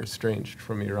really are estranged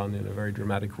from Iran in a very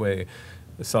dramatic way: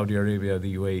 Saudi Arabia,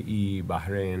 the UAE,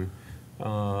 Bahrain,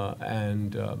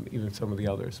 and even some of the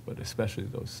others, but especially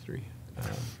those three.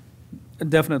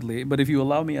 Definitely, but if you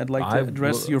allow me, I'd like to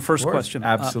address your first question.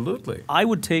 Absolutely. I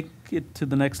would take it to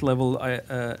the next level.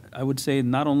 I would say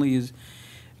not only is,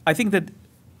 I think that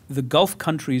the Gulf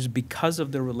countries, because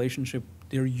of their relationship,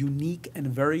 their unique and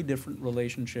very different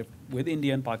relationship with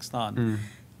India and Pakistan,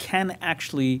 can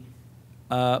actually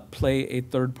play a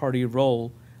third-party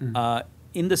role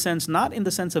in the sense, not in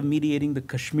the sense of mediating the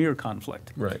Kashmir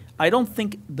conflict. Right. I don't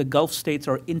think the Gulf states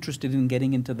are interested in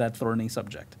getting into that thorny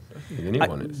subject. I think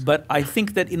anyone is. But I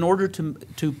think that in order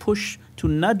to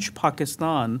nudge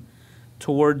Pakistan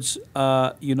towards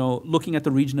looking at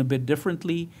the region a bit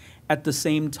differently, at the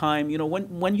same time,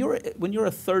 when you're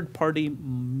a third-party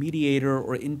mediator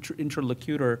or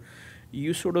interlocutor,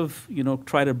 you sort of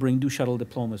try to do shuttle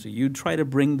diplomacy. You try to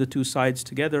bring the two sides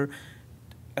together,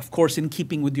 of course, in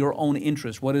keeping with your own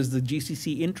interest. What is the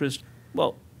GCC interest?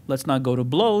 Well, let's not go to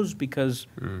blows, because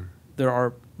there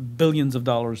are billions of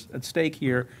dollars at stake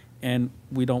here, and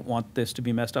we don't want this to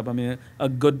be messed up. I mean, a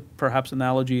good perhaps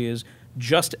analogy is,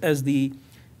 just as the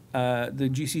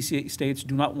GCC states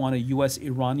do not want a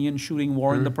U.S.-Iranian shooting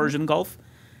war in the Persian Gulf,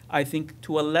 I think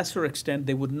to a lesser extent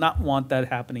they would not want that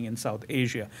happening in South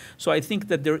Asia. So I think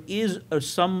that there is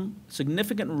some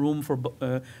significant room for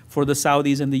the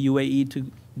Saudis and the UAE to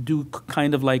do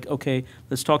kind of like, okay,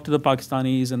 let's talk to the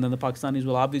Pakistanis, and then the Pakistanis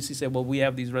will obviously say, well, we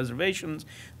have these reservations.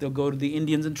 They'll go to the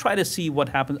Indians and try to see what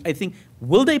happens. I think,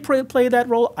 will they play that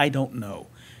role? I don't know.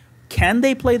 Can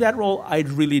they play that role? I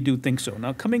really do think so.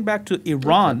 Now, coming back to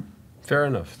Iran. Okay. Fair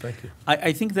enough. Thank you.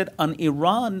 I think that on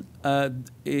Iran,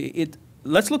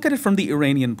 let's look at it from the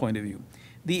Iranian point of view.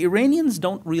 The Iranians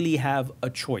don't really have a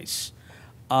choice.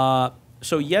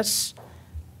 So yes,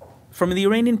 from the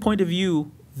Iranian point of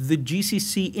view, the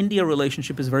GCC-India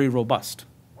relationship is very robust.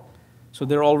 So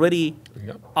they're already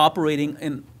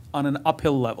operating on an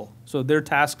uphill level. So their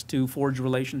task to forge a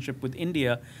relationship with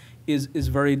India is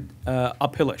very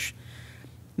uphillish.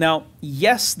 Now,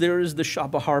 yes, there is the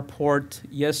Chabahar port.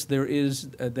 Yes, there is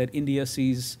that India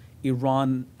sees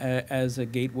Iran as a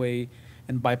gateway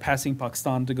and bypassing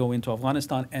Pakistan to go into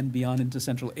Afghanistan and beyond into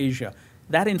Central Asia.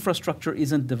 That infrastructure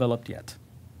isn't developed yet.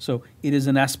 So it is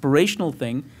an aspirational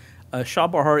thing.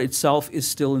 Chabahar itself is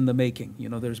still in the making.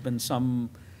 There's been some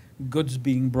goods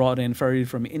being brought in, ferried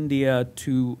from India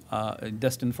to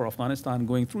destined for Afghanistan,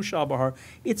 going through Shah Bahar.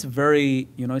 It's very,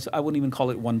 I wouldn't even call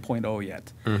it 1.0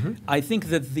 yet. I think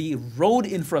that the road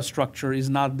infrastructure is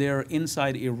not there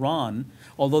inside Iran,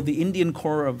 although the Indian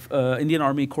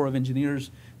Army Corps of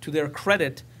Engineers, to their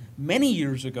credit, many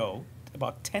years ago,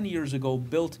 about 10 years ago,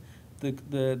 built that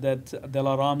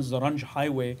Delaram-Zaranj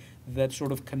highway that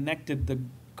sort of connected the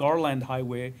Garland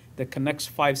highway that connects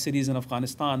 5 cities in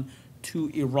Afghanistan to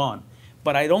Iran.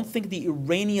 But I don't think the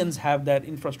Iranians have that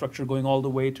infrastructure going all the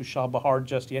way to Shah Bahar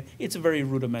just yet. It's very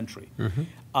rudimentary.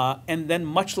 And then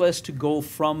much less to go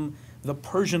from the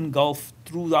Persian Gulf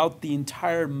throughout the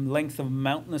entire length of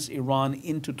mountainous Iran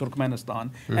into Turkmenistan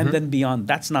and then beyond.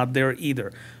 That's not there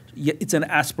either. It's an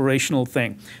aspirational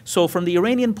thing. So from the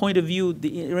Iranian point of view,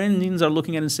 the Iranians are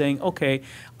looking at it and saying, okay,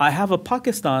 I have a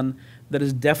Pakistan that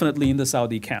is definitely in the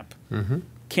Saudi camp.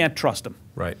 Can't trust them.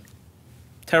 Right.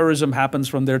 Terrorism happens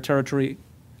from their territory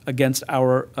against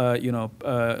our,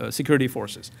 security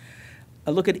forces.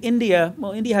 I look at India.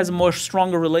 Well, India has a more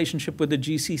stronger relationship with the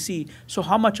GCC. So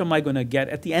how much am I going to get?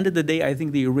 At the end of the day, I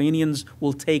think the Iranians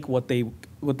will take what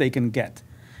they can get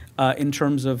in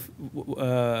terms of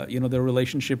their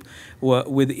relationship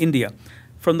with India.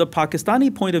 From the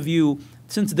Pakistani point of view,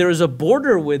 since there is a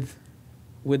border with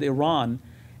Iran,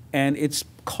 and it's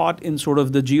caught in sort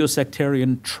of the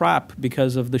geosectarian trap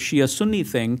because of the Shia-Sunni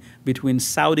thing between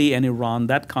Saudi and Iran,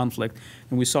 that conflict.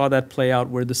 And we saw that play out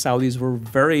where the Saudis were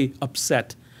very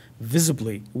upset,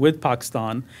 visibly, with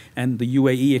Pakistan, and the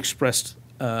UAE expressed,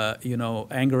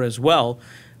 anger as well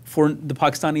for the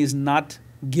Pakistanis not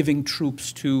giving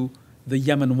troops to the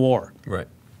Yemen war. Right.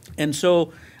 And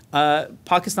so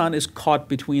Pakistan is caught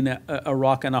between a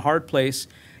rock and a hard place,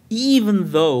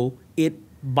 even though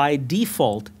by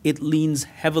default, it leans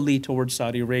heavily towards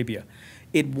Saudi Arabia.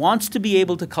 It wants to be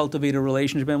able to cultivate a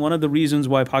relationship, and one of the reasons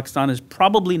why Pakistan has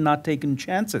probably not taken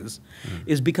chances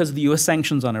is because of the U.S.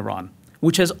 sanctions on Iran,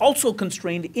 which has also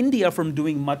constrained India from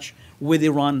doing much with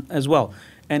Iran as well.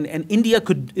 And India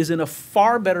is in a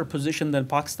far better position than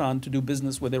Pakistan to do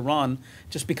business with Iran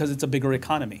just because it's a bigger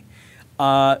economy.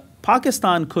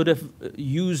 Pakistan could have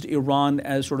used Iran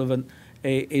as sort of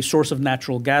a source of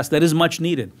natural gas that is much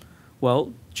needed.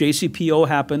 Well, JCPO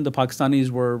happened. The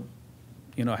Pakistanis were,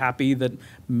 happy that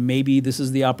maybe this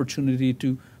is the opportunity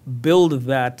to build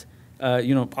that,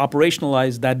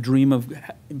 operationalize that dream of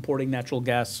importing natural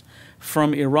gas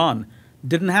from Iran.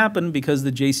 Didn't happen because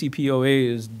the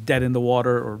JCPOA is dead in the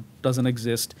water or doesn't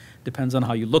exist. Depends on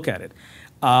how you look at it.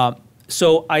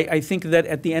 So I think that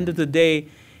at the end of the day,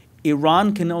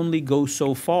 Iran can only go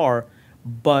so far.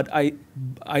 But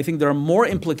I think there are more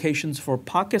implications for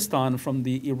Pakistan from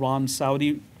the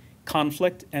Iran-Saudi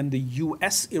conflict and the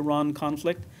U.S.-Iran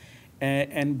conflict.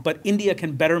 But India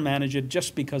can better manage it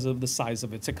just because of the size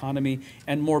of its economy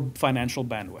and more financial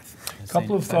bandwidth. A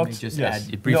couple of thoughts. Just yes.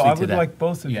 add briefly I to would that. like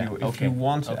both of Yeah, you, if okay. you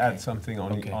want to Okay. add something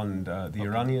on, Okay. on the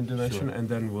Iranian dimension, and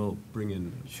then we'll bring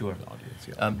in the audience.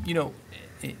 Yeah.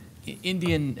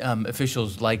 Indian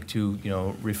officials like to,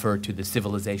 refer to the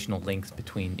civilizational links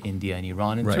between India and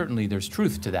Iran, and Right. certainly there's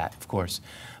truth to that, of course.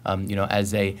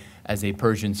 As a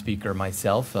Persian speaker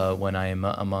myself, when I am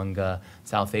among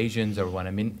South Asians or when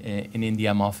I'm in India,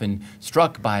 I'm often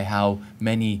struck by how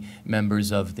many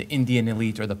members of the Indian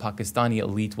elite or the Pakistani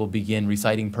elite will begin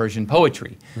reciting Persian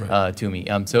poetry to me.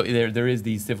 So there is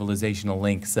these civilizational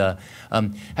links.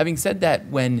 Having said that,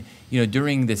 when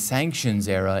during the sanctions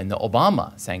era, in the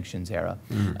Obama sanctions era,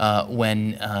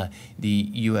 when the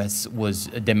U.S. was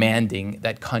demanding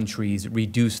that countries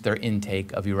reduce their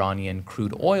intake of Iranian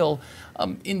crude oil,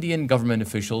 Indian government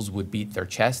officials would beat their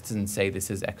chests and say this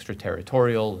is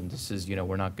extraterritorial and this is,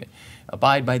 we're not going to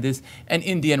abide by this. And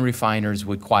Indian refiners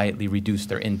would quietly reduce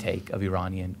their intake of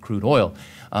Iranian crude oil.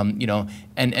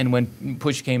 And when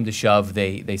push came to shove,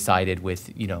 they sided with,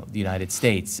 the United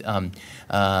States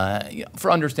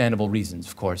for understandable reasons,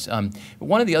 of course.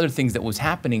 One of the other things that was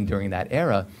happening during that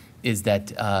era is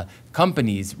that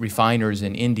companies, refiners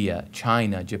in India,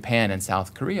 China, Japan, and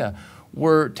South Korea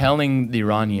were telling the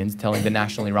Iranians, telling the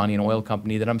National Iranian Oil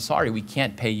Company that, I'm sorry, we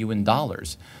can't pay you in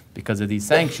dollars because of these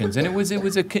sanctions. And it was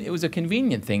a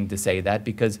convenient thing to say that,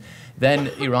 because then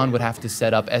Iran would have to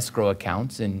set up escrow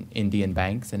accounts in Indian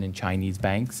banks and in Chinese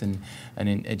banks and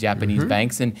in Japanese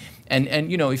banks. And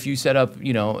if you set up,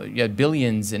 you had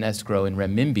billions in escrow in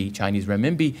renminbi, Chinese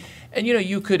renminbi, and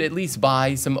you could at least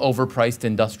buy some overpriced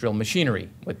industrial machinery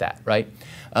with that, right?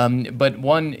 But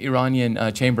one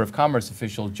Iranian Chamber of Commerce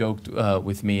official joked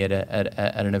with me at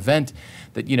an event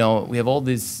that we have all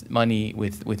this money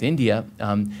with India,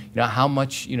 how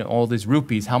much, all these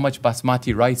rupees, how much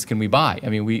basmati rice can we buy? I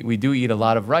mean, we do eat a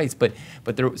lot of rice, but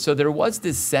there was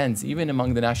this sense, even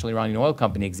among the National Iranian Oil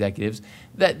Company executives,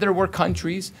 that there were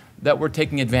countries that were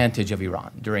taking advantage of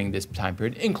Iran during this time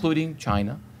period, including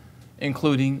China,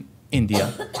 including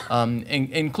India,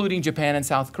 including Japan and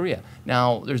South Korea.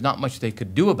 Now, there's not much they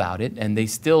could do about it, and they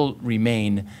still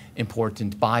remain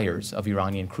important buyers of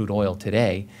Iranian crude oil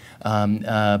today.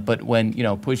 But when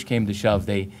push came to shove,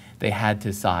 they had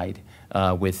to side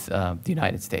with the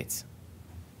United States.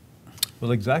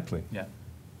 Well, exactly. Yeah.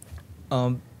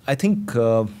 I think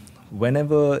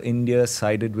whenever India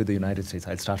sided with the United States,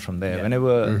 I'll start from there. Yeah.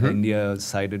 Whenever India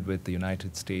sided with the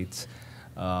United States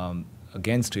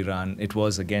against Iran, it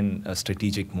was again a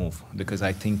strategic move, because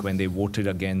I think when they voted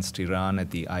against Iran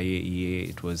at the IAEA,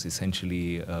 it was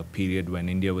essentially a period when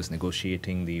India was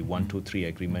negotiating the 123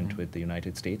 agreement with the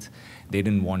United States. They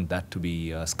didn't want that to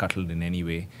be scuttled in any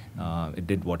way. It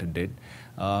did what it did,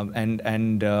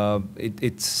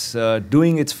 it's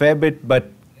doing its fair bit, but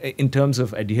in terms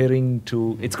of adhering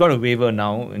to, it's got a waiver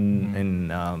now in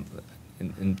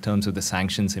terms of the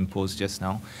sanctions imposed just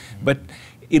now. But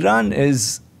Iran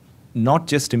is not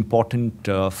just important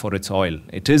for its oil.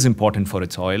 It is important for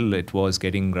its oil. It was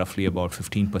getting roughly about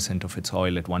 15% of its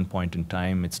oil at one point in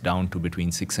time. It's down to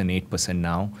between 6 and 8%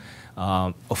 now.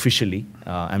 Officially,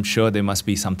 I'm sure there must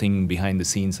be something behind the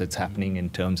scenes that's happening in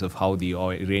terms of how the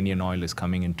Iranian oil is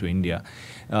coming into India,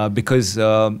 because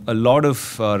a lot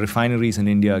of refineries in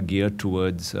India are geared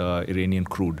towards Iranian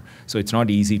crude. So it's not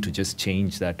easy to just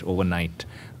change that overnight.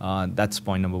 That's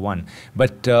point number one.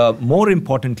 But more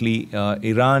importantly,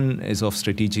 Iran is of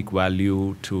strategic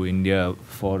value to India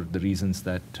for the reasons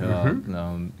that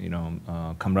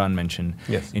Kamran mentioned,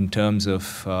 yes, in terms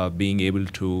of being able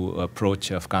to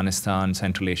approach Afghanistan,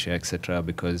 Central Asia, etc.,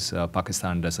 because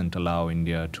Pakistan doesn't allow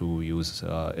India to use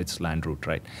its land route,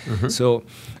 right? So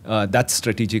that's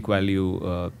strategic value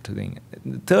to the thing.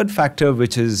 The third factor,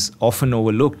 which is often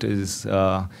overlooked, is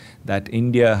that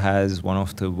India has one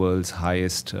of the world's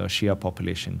highest Shia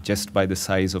population, just by the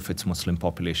size of its Muslim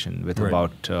population, with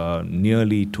about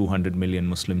nearly 200 million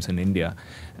Muslims in India.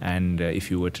 And if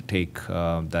you were to take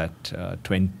that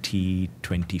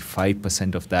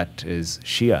 25% of that is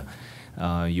Shia,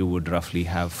 you would roughly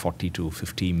have 40 to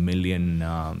 50 million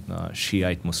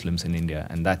Shiite Muslims in India.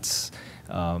 And that's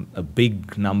a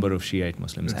big number of Shiite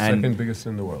Muslims. It's second biggest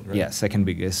in the world, right? Yeah, second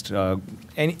biggest.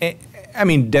 I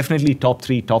mean, definitely top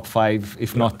 3, top 5,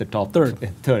 if not the top.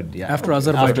 Third, yeah. After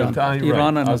Azerbaijan. After,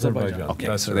 Iran and Azerbaijan. Okay,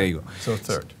 That's so right. there you go. So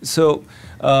third. So,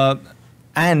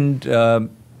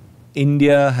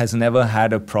 India has never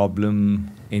had a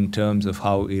problem in terms of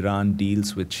how Iran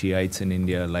deals with Shiites in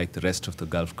India, like the rest of the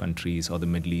Gulf countries or the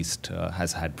Middle East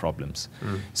has had problems.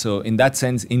 So in that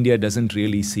sense, India doesn't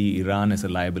really see Iran as a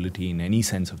liability in any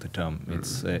sense of the term.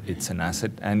 It's an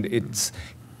asset, and its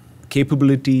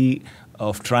capability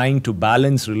of trying to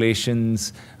balance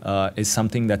relations is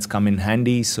something that's come in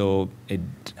handy. So it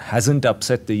hasn't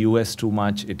upset the US too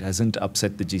much. It hasn't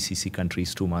upset the GCC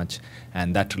countries too much.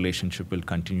 And that relationship will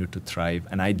continue to thrive.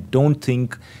 And I don't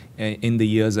think in the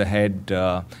years ahead,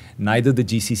 neither the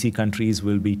GCC countries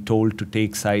will be told to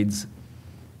take sides,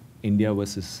 India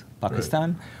versus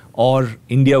Pakistan, or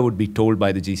India would be told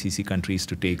by the GCC countries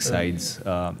to take sides,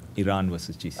 Iran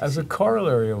versus GCC. As a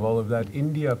corollary of all of that,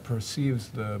 India perceives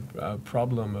the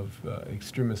problem of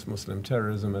extremist Muslim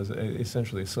terrorism as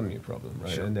essentially a Sunni problem,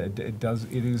 right? Sure. And it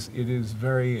is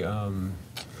very.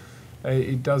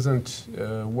 It doesn't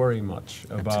worry much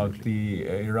about the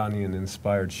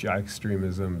Iranian-inspired Shia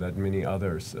extremism that many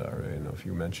others are. If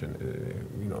you mention,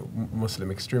 Muslim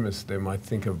extremists, they might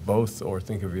think of both or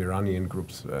think of Iranian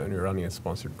groups and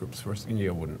Iranian-sponsored groups. First,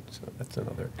 India wouldn't. So that's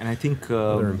another. And I think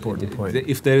another important point.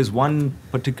 If there is one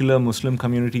particular Muslim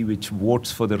community which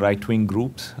votes for the right-wing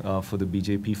groups, for the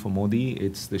BJP, for Modi,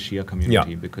 it's the Shia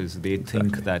community, because they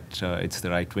think that it's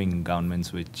the right-wing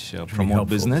governments which promote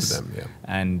business,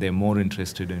 and they're more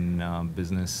interested in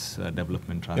business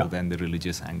development rather than the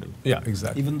religious angle. Yeah,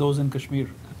 exactly. Even those in Kashmir.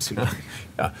 Absolutely.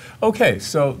 Okay,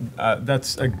 so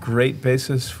that's a great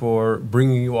basis for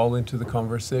bringing you all into the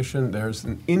conversation. There's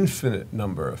an infinite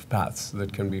number of paths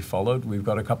that can be followed. We've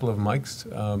got a couple of mics.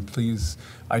 Please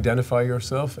identify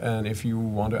yourself, and if you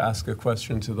want to ask a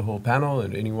question to the whole panel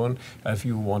and anyone, if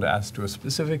you want to ask to a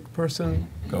specific person,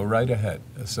 go right ahead.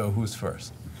 So who's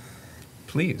first?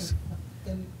 Please.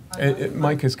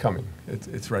 Mike is coming.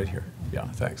 It's right here. Yeah,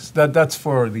 thanks. That's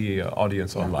for the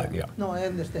audience online. Yeah. No, I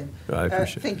understand. I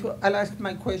appreciate Thank you. I'll ask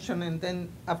my question, and then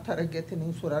after I get an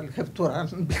answer, I'll have to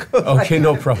run because. Okay,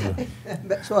 no problem.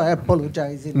 So I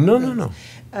apologize. No.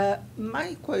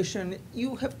 My question: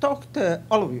 you have talked,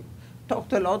 all of you,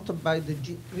 talked a lot about the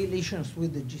relations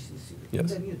with the GCC. Yes. And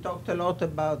then you talked a lot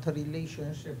about the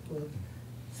relationship with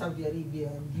Saudi Arabia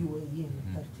and UAE in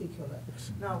particular.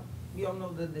 Now, we all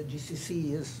know that the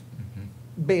GCC is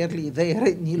barely there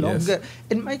any longer. Yes.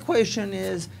 And my question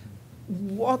is,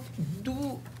 what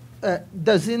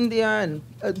does India and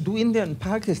do India and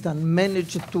Pakistan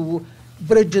manage to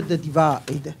bridge the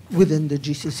divide within the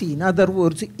GCC? In other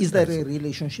words, is there a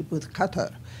relationship with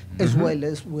Qatar as well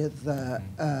as with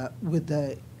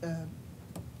the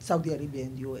Saudi Arabia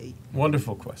and UAE?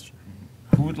 Wonderful question.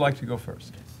 Who would like to go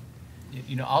first?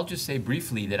 You know, I'll just say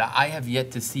briefly that I have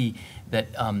yet to see that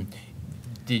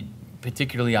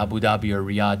particularly Abu Dhabi or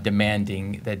Riyadh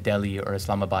demanding that Delhi or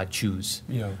Islamabad choose.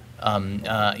 Yeah.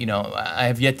 You know, I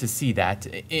have yet to see that.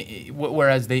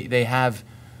 Whereas they have,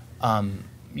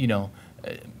 you know,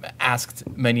 asked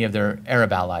many of their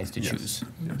Arab allies to choose.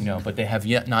 You know, but they have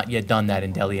not yet done that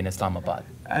in Delhi and Islamabad.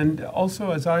 And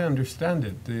also, as I understand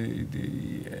it,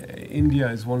 India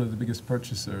is one of the biggest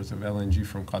purchasers of LNG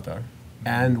from Qatar,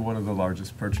 and one of the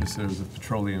largest purchasers of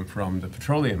petroleum from the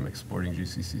petroleum exporting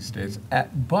GCC states.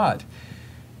 But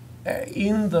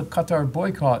in the Qatar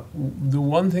boycott, the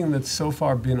one thing that's so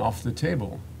far been off the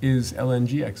table is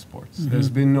LNG exports. There's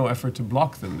been no effort to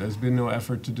block them. There's been no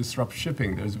effort to disrupt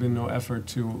shipping. There's been no effort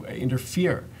to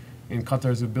interfere in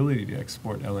Qatar's ability to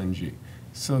export LNG.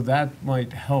 So that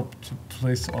might help to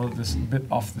place all of this a bit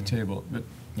off the table. But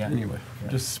anyway,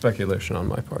 just speculation on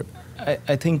my part.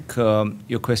 I think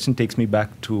your question takes me back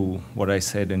to what I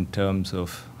said in terms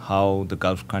of how the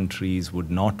Gulf countries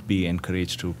would not be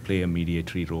encouraged to play a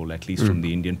mediatory role, at least from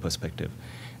the Indian perspective.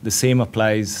 The same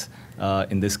applies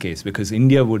in this case, because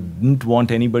India wouldn't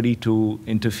want anybody to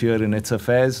interfere in its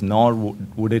affairs, nor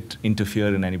would it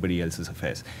interfere in anybody else's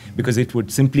affairs, because it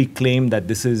would simply claim that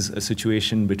this is a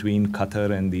situation between Qatar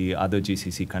and the other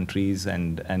GCC countries,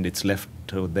 and it's left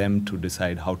to them to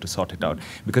decide how to sort it out.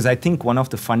 Because I think one of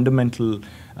the fundamental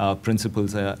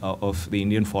principles of the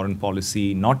Indian foreign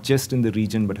policy, not just in the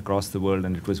region but across the world,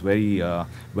 and it was very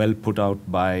well put out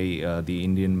by the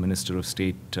Indian Minister of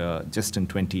State just in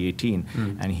 2018,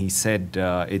 and he said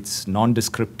it's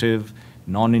non-descriptive,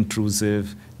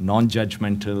 non-intrusive,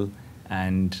 non-judgmental,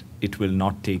 and it will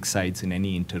not take sides in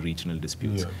any interregional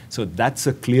disputes. So that's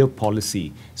a clear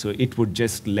policy. So it would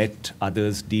just let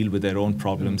others deal with their own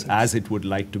problems as it would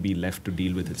like to be left to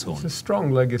deal with its own. It's a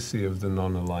strong legacy of the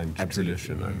non-aligned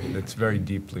tradition. I mean, it's very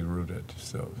deeply rooted.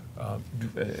 So,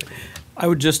 I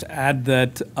would just add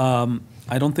that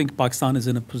I don't think Pakistan is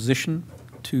in a position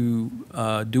to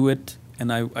do it,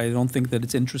 and I don't think that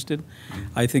it's interested.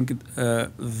 I think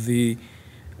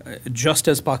just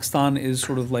as Pakistan is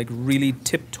sort of like really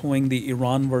tiptoeing the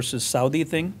Iran versus Saudi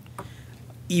thing,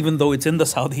 even though it's in the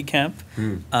Saudi camp,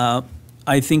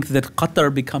 I think that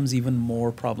Qatar becomes even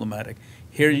more problematic.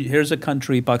 Here's a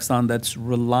country, Pakistan, that's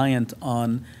reliant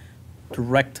on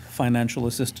direct financial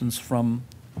assistance from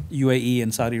UAE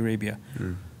and Saudi Arabia.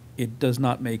 It does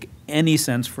not make any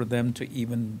sense for them to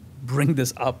even bring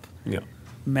this up.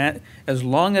 As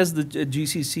long as the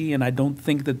GCC, and I don't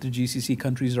think that the GCC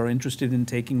countries are interested in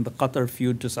taking the Qatar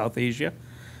feud to South Asia,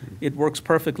 it works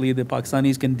perfectly. The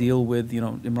Pakistanis can deal with,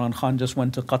 Imran Khan just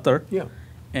went to Qatar,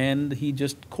 and he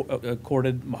just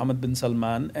courted Mohammed bin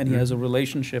Salman, and he has a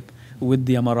relationship with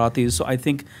the Emiratis. So I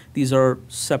think these are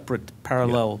separate,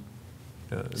 parallel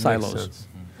silos. Makes sense.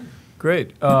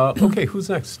 Great. Okay, who's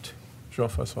next?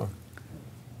 Jean-François.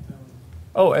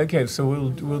 Oh, okay, so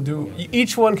we'll do,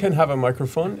 each one can have a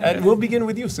microphone, and we'll begin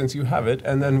with you since you have it,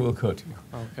 and then we'll go to you.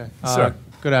 Okay. Sir.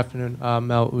 Good afternoon.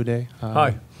 Mel Uday.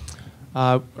 Hi.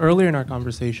 Earlier in our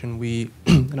conversation,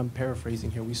 and I'm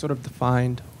paraphrasing here, we sort of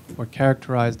defined or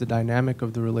characterized the dynamic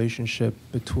of the relationship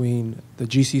between the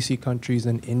GCC countries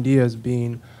and India as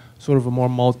being sort of a more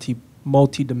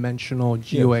multi-dimensional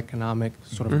geoeconomic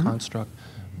sort of construct.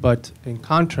 But in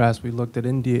contrast, we looked at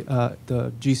India,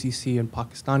 the GCC and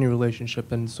Pakistani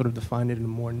relationship, and sort of defined it in a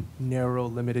more narrow,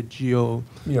 limited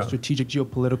strategic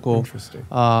geopolitical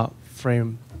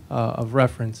frame of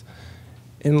reference.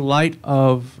 In light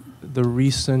of the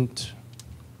recent,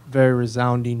 very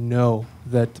resounding no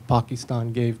that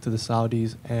Pakistan gave to the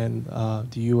Saudis and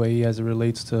the UAE as it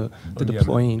relates to the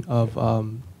deploying of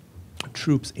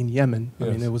troops in Yemen, I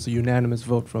mean, it was a unanimous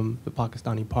vote from the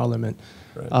Pakistani parliament.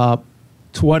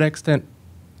 To what extent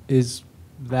is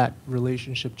that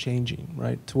relationship changing,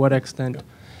 right? To what extent,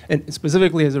 and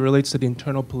specifically as it relates to the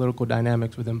internal political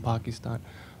dynamics within Pakistan,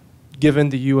 given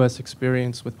the U.S.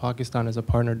 experience with Pakistan as a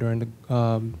partner during the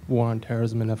war on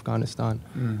terrorism in Afghanistan,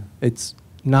 it's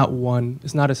not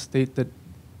a state that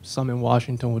some in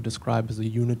Washington would describe as a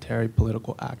unitary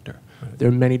political actor, There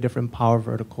are many different power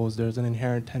verticals. There's an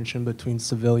inherent tension between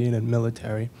civilian and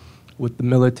military, with the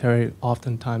military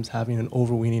oftentimes having an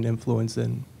overweening influence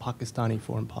in Pakistani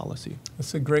foreign policy.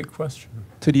 That's a great question.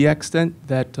 To the extent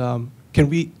that, to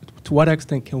what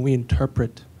extent can we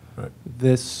interpret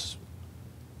this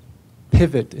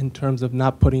pivot in terms of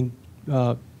not putting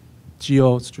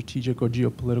geostrategic or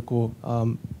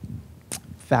geopolitical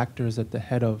factors at the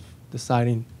head of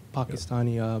deciding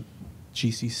Pakistani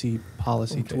GCC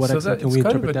policy? Okay. To what So extent can we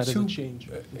interpret that as a change?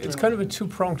 It's kind of a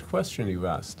two-pronged question you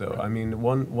asked, though. I mean,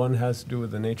 one has to do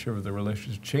with the nature of the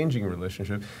relationship, changing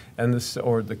relationship, and this,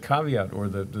 or the caveat, or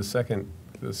the second,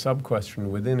 the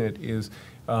sub-question within it is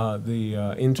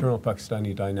the internal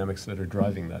Pakistani dynamics that are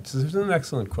driving that. So this is an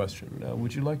excellent question.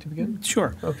 Would you like to begin?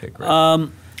 Sure. Okay, great.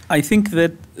 I think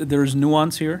that there's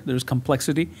nuance here. There's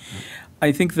complexity.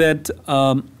 I think that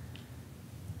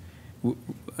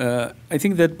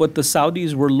what the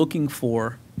Saudis were looking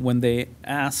for when they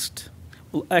asked,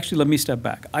 well, actually, let me step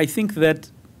back. I think that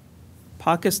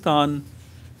Pakistan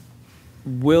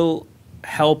will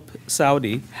help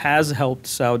Saudi, has helped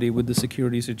Saudi with the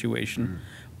security situation,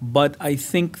 but I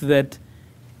think that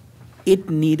it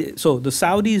needed, so the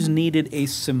Saudis needed a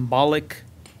symbolic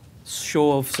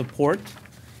show of support,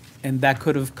 and that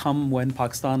could have come when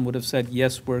Pakistan would have said,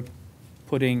 yes, we're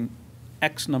putting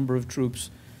X number of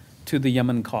troops to the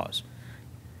Yemen cause.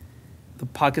 The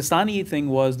Pakistani thing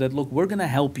was that, look, we're going to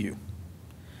help you,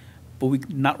 but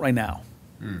not right now.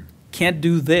 Can't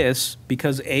do this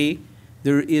because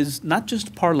there is not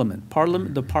just parliament.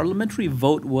 The parliamentary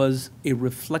vote was a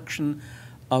reflection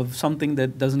of something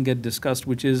that doesn't get discussed,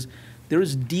 which is there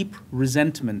is deep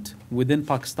resentment within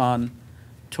Pakistan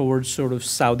towards sort of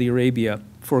Saudi Arabia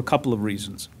for a couple of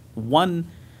reasons. One,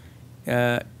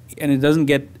 and it doesn't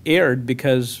get aired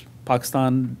because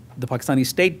the Pakistani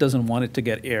state doesn't want it to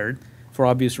get aired for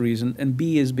obvious reason, and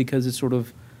B is because it's sort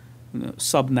of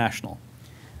subnational.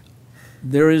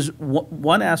 There is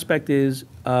one aspect is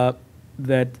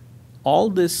that all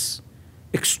this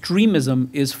extremism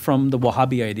is from the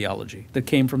Wahhabi ideology that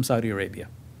came from Saudi Arabia.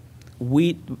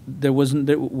 We're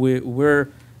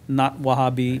not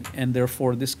Wahhabi, and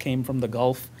therefore this came from the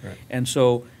Gulf. Right. And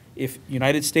so if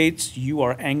United States, you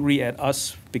are angry at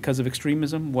us because of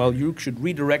extremism, well, you should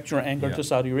redirect your anger to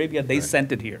Saudi Arabia. They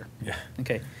sent it here. Yeah.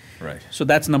 Okay. Right. So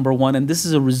that's number one. And this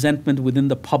is a resentment within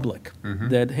the public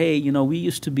that, hey, we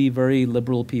used to be very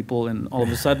liberal people, and all of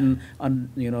a sudden,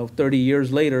 30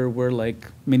 years later, we're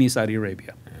like mini Saudi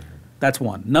Arabia. That's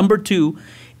one. Number two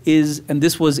is, and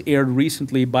this was aired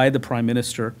recently by the Prime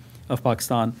Minister of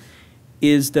Pakistan,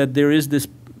 is that there is this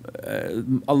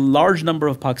a large number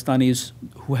of Pakistanis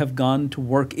who have gone to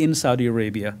work in Saudi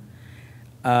Arabia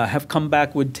have come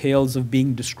back with tales of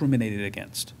being discriminated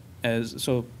against.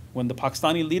 So when the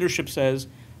Pakistani leadership says,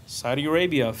 Saudi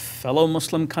Arabia, fellow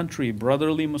Muslim country,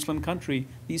 brotherly Muslim country,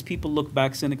 these people look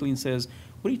back cynically and says,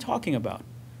 what are you talking about?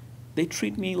 They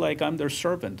treat me like I'm their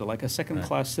servant, like a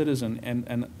second-class citizen,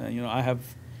 and I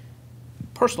have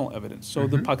personal evidence. So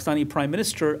the Pakistani Prime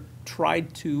Minister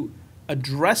tried to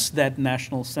address that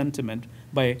national sentiment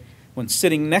when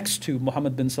sitting next to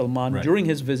Mohammed bin Salman during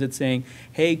his visit, saying,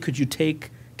 hey, could you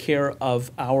take care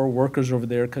of our workers over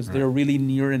there, because they're really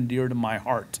near and dear to my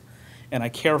heart, and I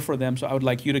care for them, so I would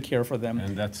like you to care for them.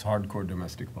 And that's hardcore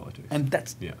domestic politics. And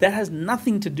that has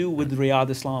nothing to do with Riyadh,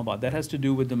 Islamabad. That has to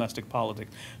do with domestic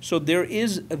politics. So there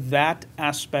is that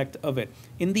aspect of it.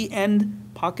 In the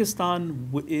end, Pakistan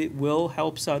will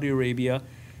help Saudi Arabia,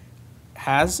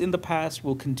 has in the past,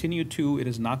 will continue to. It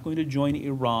is not going to join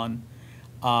Iran.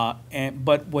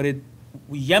 But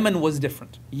Yemen was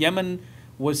different. Yemen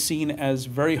was seen as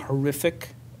very horrific,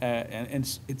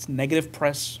 and it's negative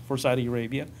press for Saudi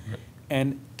Arabia. Right.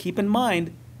 And keep in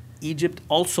mind, Egypt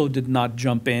also did not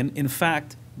jump in. In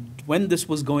fact, when this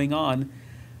was going on,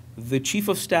 the chief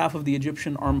of staff of the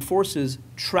Egyptian armed forces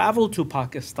traveled to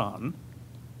Pakistan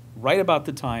right about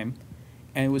the time,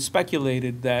 and it was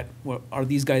speculated that, well, are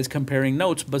these guys comparing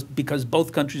notes? But because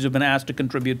both countries have been asked to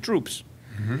contribute troops.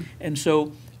 And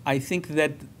so I think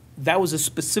that was a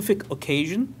specific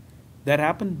occasion that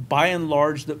happened. By and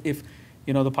large, if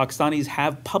the Pakistanis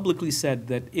have publicly said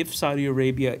that if Saudi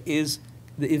Arabia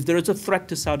if there is a threat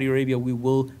to Saudi Arabia, we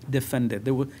will defend it.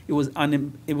 It was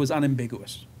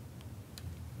unambiguous.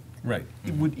 Right.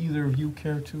 Would either of you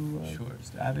care to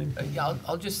add anything? Yeah,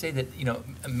 I'll just say that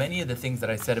many of the things that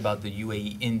I said about the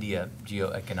UAE-India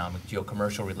geoeconomic,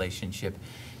 geocommercial relationship,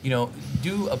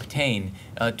 do obtain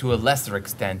to a lesser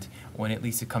extent when at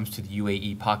least it comes to the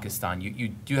UAE-Pakistan. You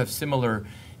do have similar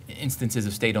instances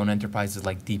of state-owned enterprises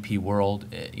like DP World,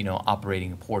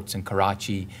 operating ports in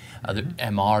Karachi, the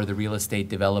MR, the real estate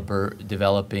developer,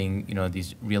 developing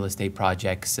these real estate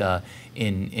projects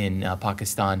in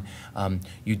Pakistan.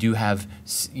 You do have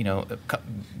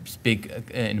big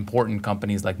important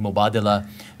companies like Mubadala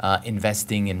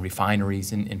investing in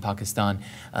refineries in Pakistan,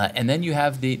 and then you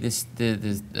have the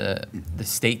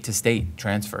state-to-state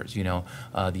transfers.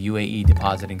 The UAE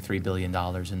depositing $3 billion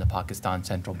in the Pakistan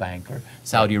Central Bank, or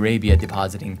Saudi Arabia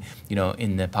depositing,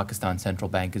 in the Pakistan Central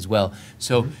Bank as well.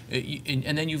 So,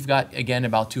 and then you've got, again,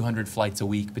 about 200 flights a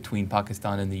week between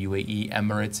Pakistan and the UAE.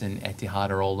 Emirates and Etihad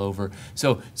are all over.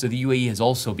 So the UAE has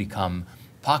also become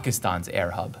Pakistan's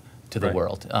air hub to the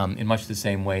world, in much the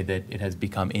same way that it has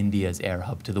become India's air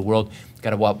hub to the world. It's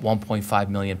got about 1.5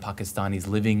 million Pakistanis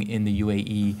living in the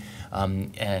UAE.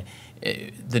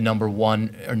 The number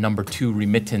one or number two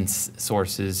remittance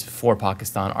sources for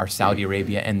Pakistan are Saudi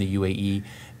Arabia and the UAE.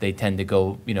 They tend to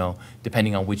go,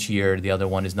 depending on which year, the other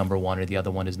one is number one or the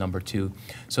other one is number two.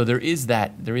 So there is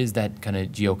that kind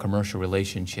of geo-commercial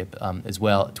relationship as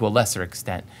well, to a lesser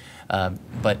extent.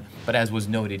 But as was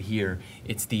noted here,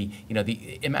 it's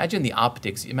imagine the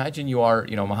optics. Imagine you are,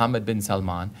 Mohammed bin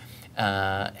Salman,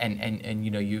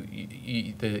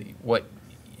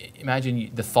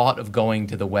 imagine the thought of going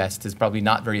to the West is probably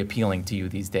not very appealing to you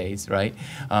these days, right?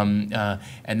 And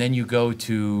then you go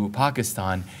to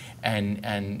Pakistan,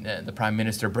 and the Prime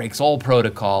Minister breaks all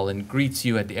protocol and greets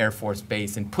you at the Air Force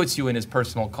Base and puts you in his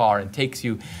personal car and takes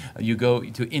you. You go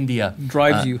to India.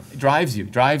 Drives you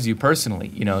personally.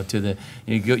 You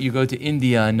go to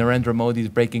India, and Narendra Modi is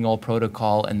breaking all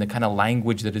protocol, and the kind of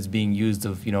language that is being used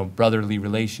of brotherly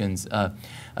relations.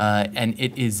 And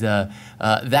it is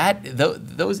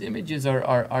those images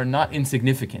are not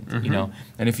insignificant.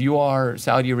 And if you are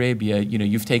Saudi Arabia,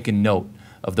 you've taken note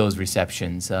of those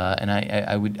receptions, and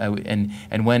I would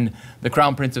and when the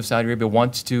Crown Prince of Saudi Arabia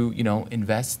wants to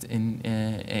invest in,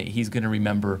 he's going to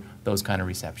remember those kind of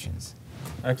receptions.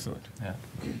 Excellent. Yeah,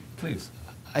 please.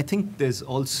 I think there's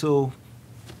also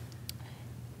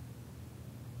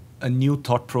a new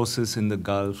thought process in the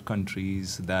Gulf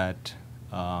countries that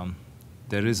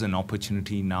there is an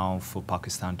opportunity now for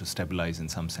Pakistan to stabilize in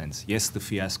some sense. Yes, the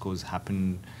fiascos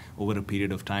happened over a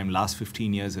period of time. Last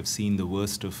 15 years have seen the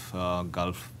worst of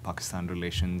Gulf-Pakistan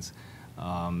relations,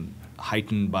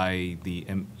 heightened by the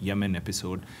Yemen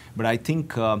episode. But I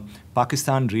think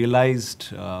Pakistan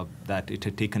realized that it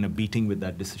had taken a beating with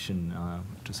that decision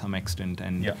to some extent,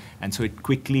 and so it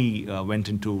quickly went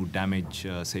into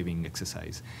damage-saving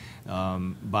exercise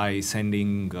by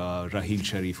sending Raheel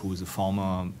Sharif, who was a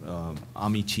former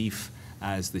army chief,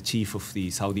 as the chief of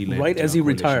the Saudi-led right as he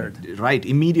retired. Right,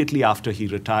 immediately after he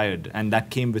retired. And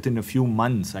that came within a few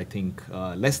months, I think,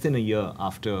 less than a year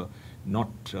after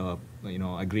not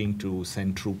agreeing to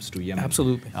send troops to Yemen.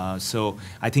 Absolutely. So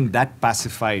I think that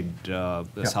pacified the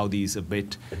Saudis a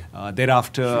bit.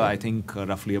 Thereafter, I think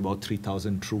roughly about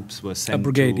 3,000 troops were sent. A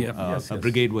brigade, a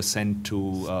brigade was sent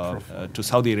to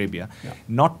Saudi Arabia,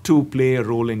 not to play a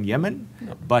role in Yemen,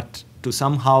 but to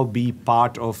somehow be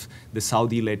part of the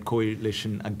Saudi-led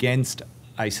coalition against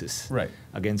ISIS,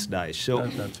 against Daesh. So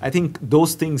I think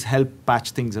those things help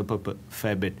patch things up a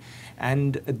fair bit.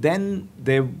 And then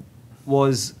there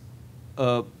was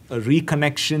a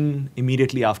reconnection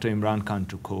immediately after Imran Khan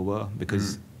took over,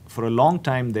 because for a long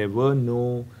time there were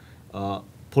no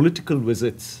political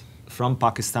visits from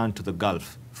Pakistan to the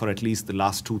Gulf for at least the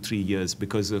last 2-3 years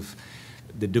because of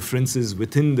the differences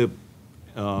within the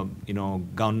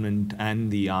government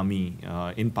and the army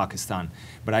in Pakistan.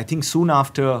 But I think soon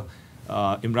after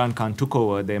Imran Khan took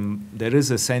over, there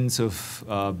is a sense of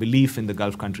belief in the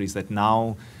Gulf countries that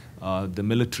now the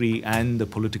military and the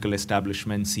political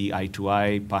establishment see eye to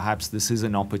eye. Perhaps this is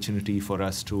an opportunity for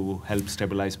us to help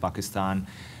stabilize Pakistan.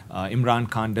 Imran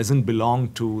Khan doesn't belong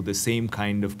to the same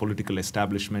kind of political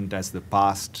establishment as the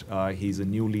past. He's a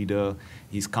new leader.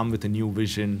 He's come with a new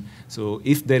vision. So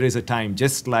if there is a time,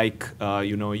 just like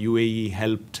UAE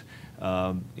helped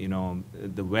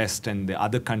the West and the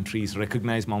other countries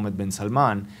recognize Mohammed bin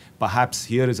Salman, perhaps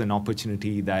here is an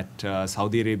opportunity that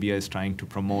Saudi Arabia is trying to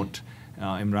promote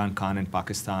Imran Khan and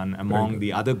Pakistan among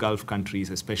the other Gulf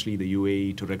countries, especially the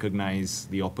UAE, to recognize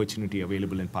the opportunity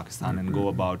available in Pakistan and go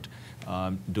about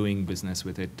doing business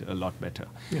with it a lot better.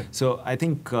 So I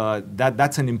think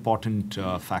that's an important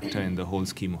factor in the whole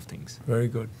scheme of things. Very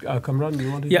good. Kamran, do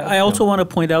you want to? Yeah, I also want to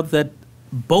point out that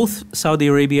both Saudi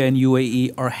Arabia and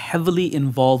UAE are heavily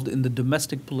involved in the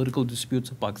domestic political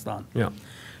disputes of Pakistan.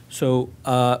 So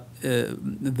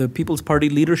the People's Party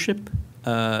leadership,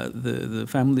 the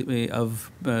family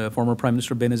of former Prime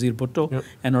Minister Benazir Bhutto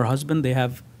and her husband, they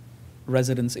have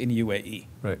residence in UAE.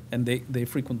 Right. And they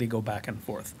frequently go back and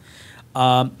forth.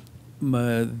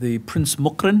 The Prince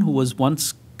Mukran, who was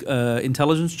once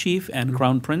intelligence chief and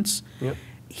crown prince, Yep.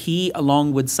 he,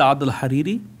 along with Saad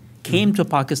al-Hariri, came to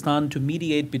Pakistan to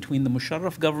mediate between the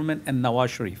Musharraf government and Nawaz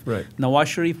Sharif. Right. Nawaz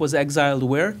Sharif was exiled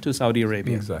where? To Saudi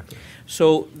Arabia. Exactly.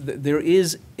 So there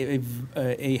is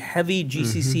a heavy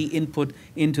GCC input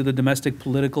into the domestic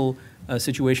political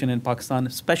situation in Pakistan,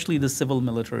 especially the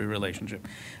civil-military relationship.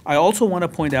 I also want to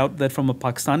point out that from a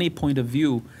Pakistani point of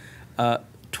view,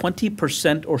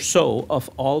 20% or so of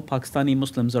all Pakistani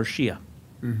Muslims are Shia.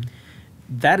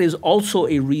 That is also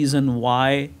a reason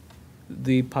why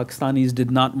the Pakistanis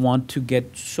did not want to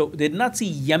they did not see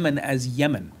Yemen as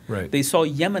Yemen. Right. They saw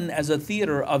Yemen as a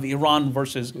theater of Iran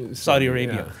versus Saudi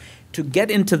Arabia. Yeah. To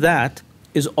get into that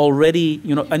is already,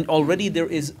 and already there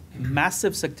is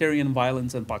massive sectarian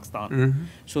violence in Pakistan.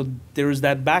 So there is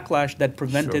that backlash that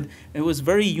prevented. Sure. It was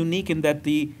very unique in that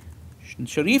the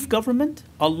Sharif government,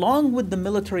 along with the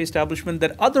military establishment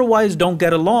that otherwise don't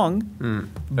get along,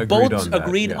 both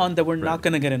agreed on that we're not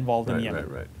going to get involved in Yemen.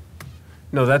 Right.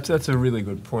 No, that's a really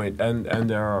good point. And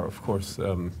there are, of course,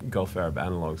 Gulf Arab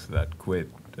analogs to that. Kuwait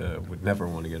would never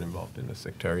want to get involved in a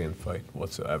sectarian fight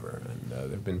whatsoever, and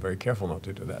they've been very careful not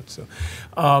to do that. So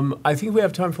I think we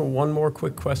have time for one more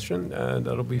quick question, and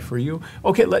that'll be for you.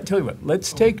 Okay, tell you what,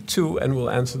 let's take two, and we'll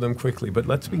answer them quickly, but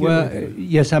let's begin with you.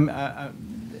 Yes,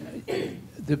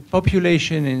 the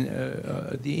population in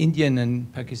the Indian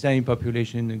and Pakistani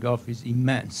population in the Gulf is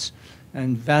immense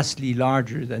and vastly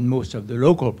larger than most of the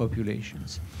local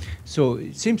populations. So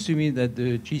it seems to me that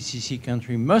the GCC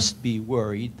country must be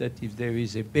worried that if there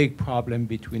is a big problem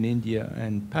between India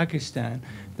and Pakistan,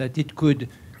 that it could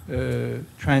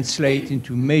translate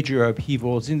into major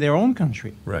upheavals in their own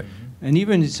country. Right. And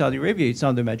even in Saudi Arabia, it's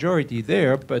not the majority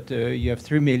there, but you have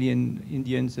 3 million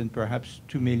Indians and perhaps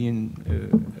 2 million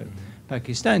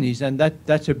Pakistanis, and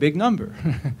that's a big number.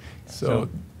 So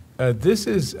this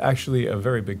is actually a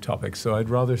very big topic, so I'd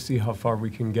rather see how far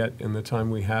we can get in the time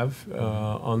we have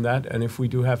on that, and if we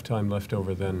do have time left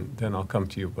over, then I'll come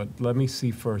to you. But let me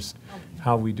see first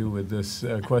how we do with this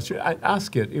question.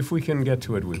 Ask it. If we can get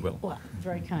to it, we will. Well,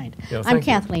 very kind. Yeah, I'm thank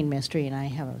you. Kathleen Mystery, and I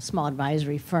have a small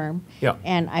advisory firm. Yeah.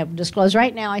 And I disclose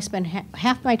right now I spend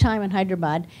half my time in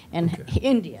Hyderabad and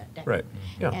India. Right.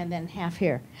 Yeah. And then half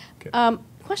here. Okay.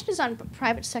 Question is on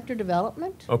private sector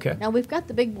development. Okay. Now, we've got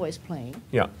the big boys playing.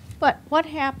 Yeah. But what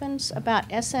happens about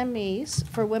SMEs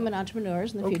for women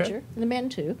entrepreneurs in the Okay. future, and the men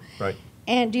too? Right.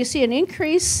 And do you see an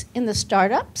increase in the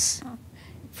startups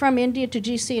from India to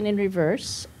GC and in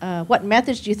reverse? What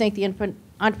methods do you think the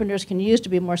entrepreneurs can use to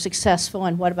be more successful,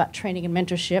 and what about training and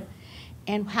mentorship?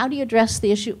 And how do you address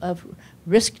the issue of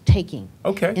risk-taking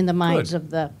in the minds of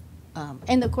the,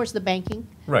 and of course the banking?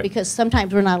 Right. Because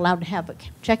sometimes we're not allowed to have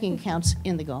checking accounts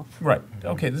in the Gulf. Right.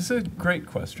 Okay. This is great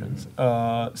questions.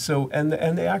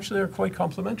 And they actually are quite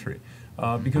complementary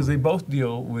because they both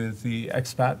deal with the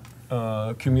expat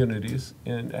communities,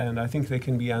 and I think they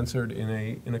can be answered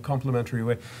in a complementary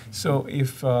way. So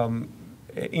if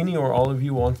any or all of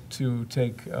you want to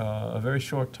take a very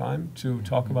short time to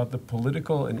talk about the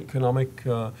political and economic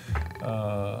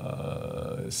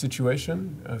situation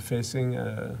facing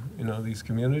these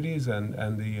communities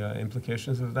and the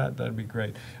implications of that, that'd be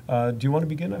great. Do you want to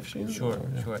begin, Afshin? Sure.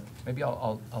 Maybe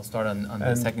I'll start on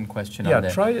the second question. Yeah,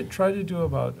 try to do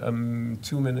about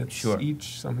 2 minutes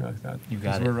each, something like that. You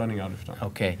got it. We're running out of time.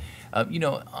 Okay.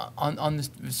 On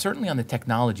this, certainly on the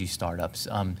technology startups,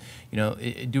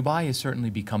 Dubai has certainly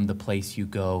become the place you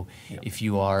go if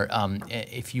you are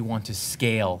if you want to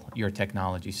scale your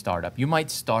technology startup. You might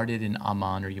start it in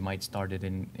Amman or you might start it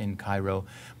in Cairo,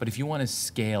 but if you want to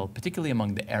scale, particularly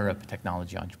among the Arab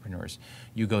technology entrepreneurs,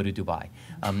 you go to Dubai.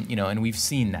 And we've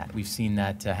seen that. We've seen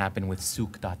that happen with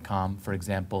Souk.com, for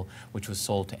example, which was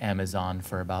sold to Amazon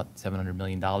for about $700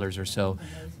 million or so.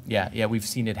 Yeah, we've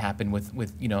seen it happen with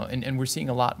and we're seeing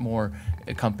a lot more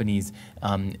companies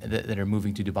that are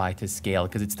moving to Dubai to scale,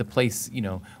 because it's the place,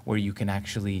 where you can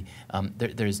actually,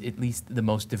 there's at least the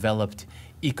most developed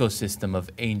ecosystem of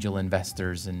angel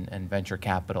investors and venture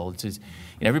capital. It's just,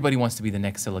 everybody wants to be the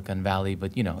next Silicon Valley,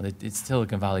 but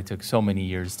Silicon Valley took so many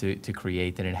years to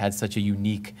create, and it had such a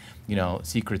unique,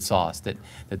 secret sauce that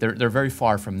they're very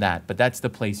far from that. But that's the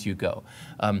place you go.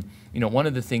 One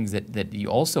of the things that you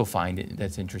also find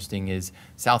that's interesting is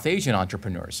South Asian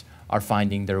entrepreneurs are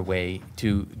finding their way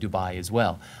to Dubai as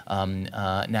well.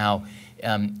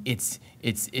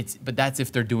 But that's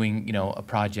if they're doing, you know, a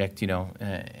project, you know,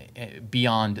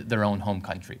 beyond their own home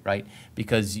country, right?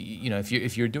 Because, you know,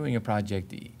 if you're doing a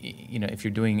project, you know, if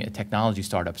you're doing a technology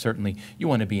startup, certainly you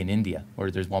want to be in India, where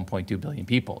there's 1.2 billion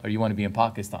people, or you want to be in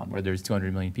Pakistan, where there's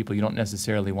 200 million people. You don't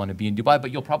necessarily want to be in Dubai,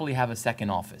 but you'll probably have a second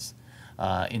office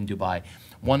in Dubai.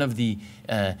 One of the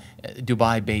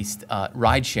Dubai-based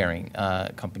ride-sharing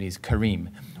companies, Careem,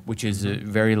 which is a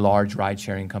very large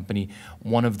ride-sharing company.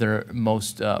 One of their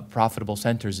most profitable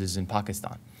centers is in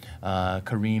Pakistan.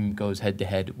 Careem goes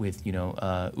head-to-head with, you know,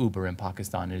 Uber in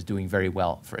Pakistan and is doing very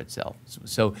well for itself.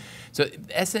 So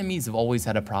SMEs have always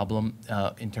had a problem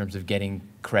in terms of getting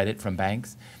credit from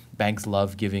banks. Banks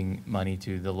love giving money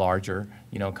to the larger,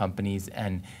 you know, companies,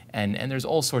 and there's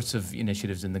all sorts of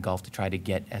initiatives in the Gulf to try to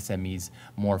get SMEs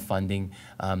more funding,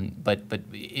 but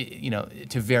you know,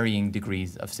 to varying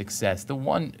degrees of success. The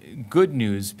one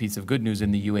piece of good news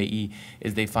in the UAE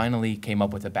is they finally came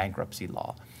up with a bankruptcy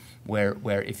law,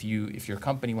 where if your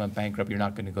company went bankrupt, you're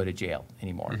not going to go to jail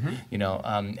anymore. You know,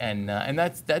 and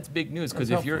that's big news, because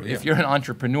if you're an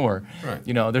entrepreneur, right,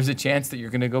 you know, there's a chance that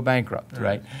you're going to go bankrupt,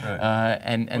 right?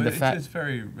 And well, the fact it's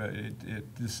very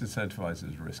it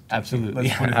disincentivizes risk. Absolutely,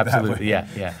 Let's put it absolutely, that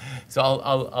way. yeah. So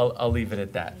I'll leave it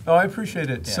at that. Oh, I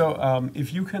appreciate it. Yeah. So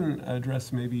if you can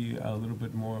address maybe a little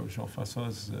bit more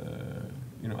Jean-François's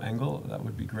you know, angle, that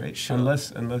would be great. Sure.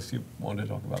 Unless you want to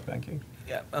talk about banking.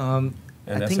 Yeah.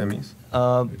 And I think,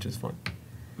 SMEs, which is fun.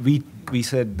 We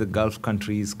said the Gulf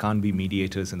countries can't be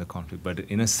mediators in the conflict, but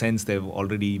in a sense they've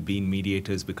already been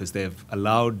mediators, because they've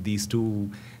allowed these two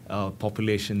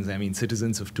populations, I mean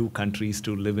citizens of two countries,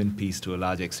 to live in peace to a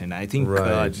large extent. I think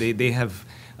they have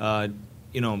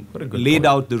you know, laid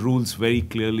out the rules very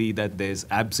clearly, that there's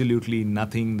absolutely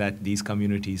nothing that these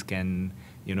communities can,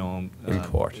 you know,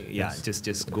 import. Yeah,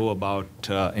 just go about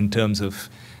in terms of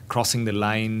crossing the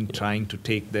line, trying to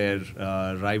take their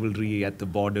rivalry at the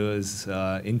borders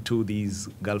into these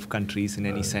Gulf countries in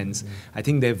any sense. I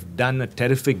think they've done a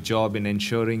terrific job in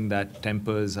ensuring that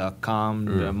tempers are calmed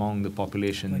among the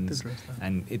populations.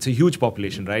 And it's a huge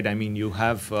population, right? I mean, you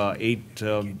have 8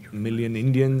 million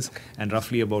Indians and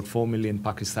roughly about 4 million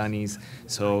Pakistanis.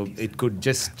 So it could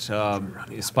just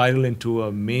spiral into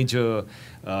a major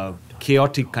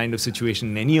chaotic kind of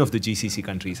situation in any of the GCC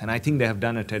countries. And I think they have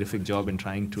done a terrific job in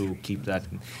trying to keep that.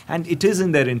 And it is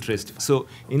in their interest. So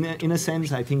in a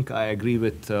sense, I think I agree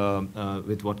with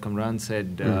what Kamran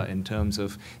said in terms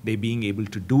of they being able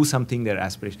to do something, their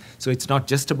aspiration. So it's not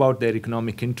just about their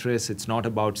economic interests. It's not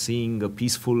about seeing a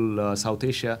peaceful South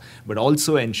Asia, but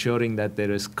also ensuring that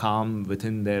there is calm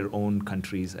within their own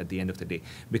countries at the end of the day.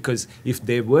 Because if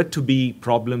there were to be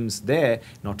problems there,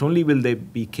 not only will there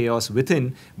be chaos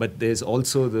within, but there's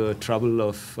also the trouble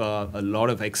of a lot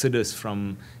of exodus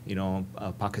from, you know,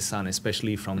 Pakistan,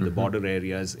 especially from the border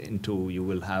areas into, you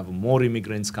will have more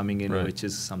immigrants coming in, which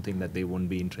is something that they won't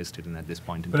be interested in at this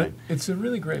point in time. It's a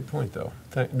really great point, though.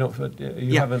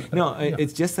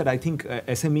 It's just that I think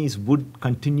SMEs would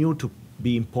continue to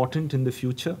be important in the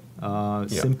future,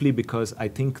 simply because I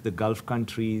think the Gulf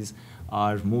countries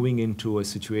are moving into a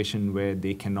situation where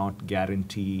they cannot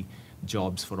guarantee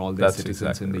jobs for all their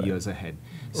citizens in the years ahead.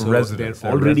 So they're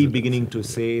already beginning to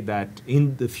say that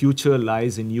in the future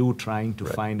lies in you trying to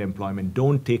find employment.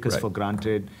 Don't take us for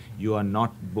granted. You are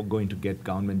not going to get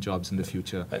government jobs in the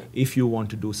future. If you want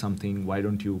to do something, why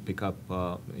don't you pick up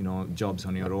you know, jobs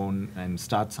on your own and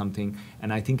start something?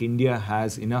 And I think India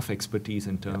has enough expertise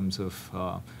in terms of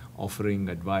offering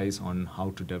advice on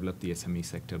how to develop the SME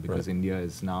sector, because India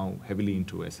is now heavily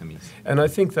into SMEs. And I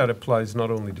think that applies not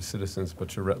only to citizens, but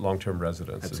to long-term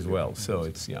residents as well. So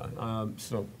it's,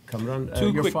 so Kamran,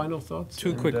 your final thoughts?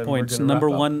 Two quick points. Number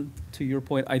one, to your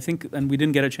point, I think, and we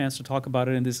didn't get a chance to talk about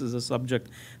it, and this is a subject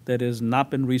that has not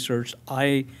been researched.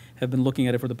 I have been looking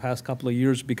at it for the past couple of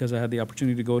years because I had the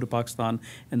opportunity to go to Pakistan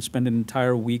and spend an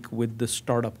entire week with the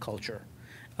startup culture.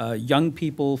 Young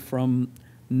people from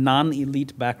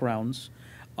non-elite backgrounds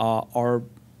are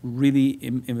really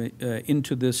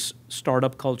into this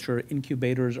startup culture.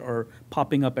 Incubators are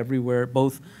popping up everywhere,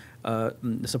 both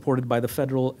supported by the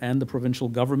federal and the provincial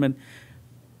government.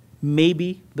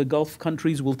 Maybe the Gulf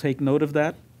countries will take note of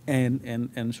that,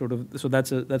 and sort of, so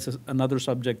that's another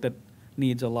subject that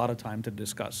needs a lot of time to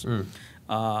discuss.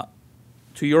 To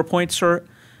your point, sir,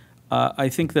 I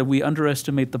think that we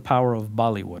underestimate the power of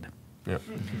Bollywood. Yeah.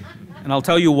 And I'll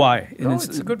tell you why. No,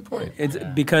 it's a good point. It's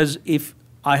because if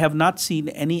I have not seen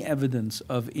any evidence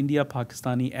of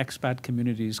India-Pakistani expat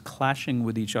communities clashing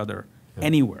with each other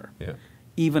anywhere,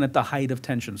 even at the height of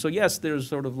tension. So yes, there's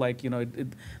sort of like,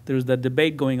 there's that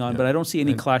debate going on, but I don't see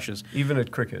any clashes. Even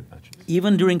at cricket matches.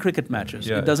 Even during cricket matches,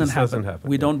 Yeah, it doesn't just happen. doesn't happen,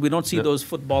 We yeah. don't see No. those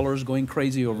footballers going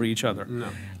crazy over each other. No.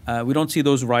 We don't see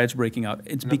those riots breaking out.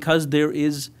 It's because there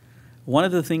is one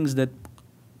of the things that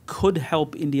could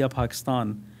help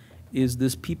India-Pakistan is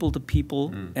this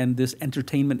people-to-people and this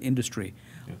entertainment industry.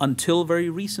 Yeah. Until very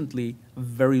recently, a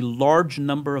very large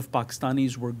number of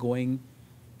Pakistanis were going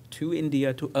to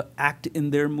India to act in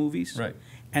their movies. Right.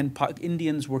 And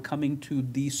Indians were coming to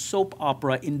the soap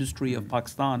opera industry of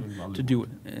Pakistan to do it.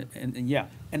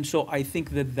 And so I think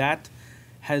that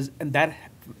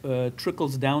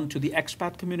trickles down to the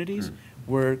expat communities,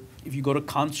 where if you go to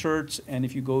concerts and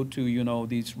if you go to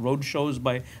these road shows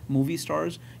by movie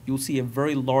stars, you'll see a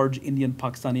very large Indian,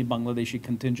 Pakistani, Bangladeshi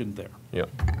contingent there. Yeah,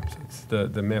 so it's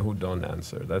the Mehudon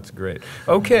answer. That's great.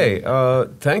 Okay,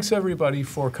 thanks everybody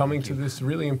for coming to this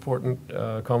really important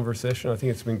conversation. I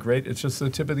think it's been great. It's just the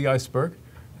tip of the iceberg,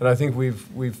 and I think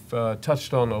we've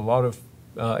touched on a lot of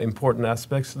important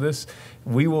aspects of this.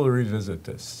 We will revisit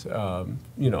this,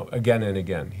 again and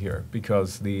again here,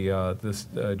 because this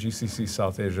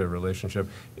GCC-South Asia relationship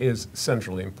is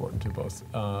centrally important to both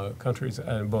countries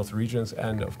and both regions,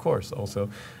 and of course also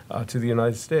to the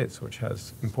United States, which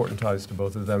has important ties to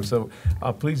both of them. So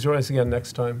please join us again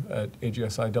next time at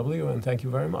AGSIW, and thank you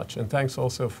very much. And thanks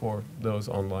also for those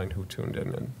online who tuned in,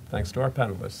 and thanks to our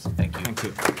panelists. Thank you. Thank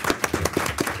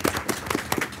you.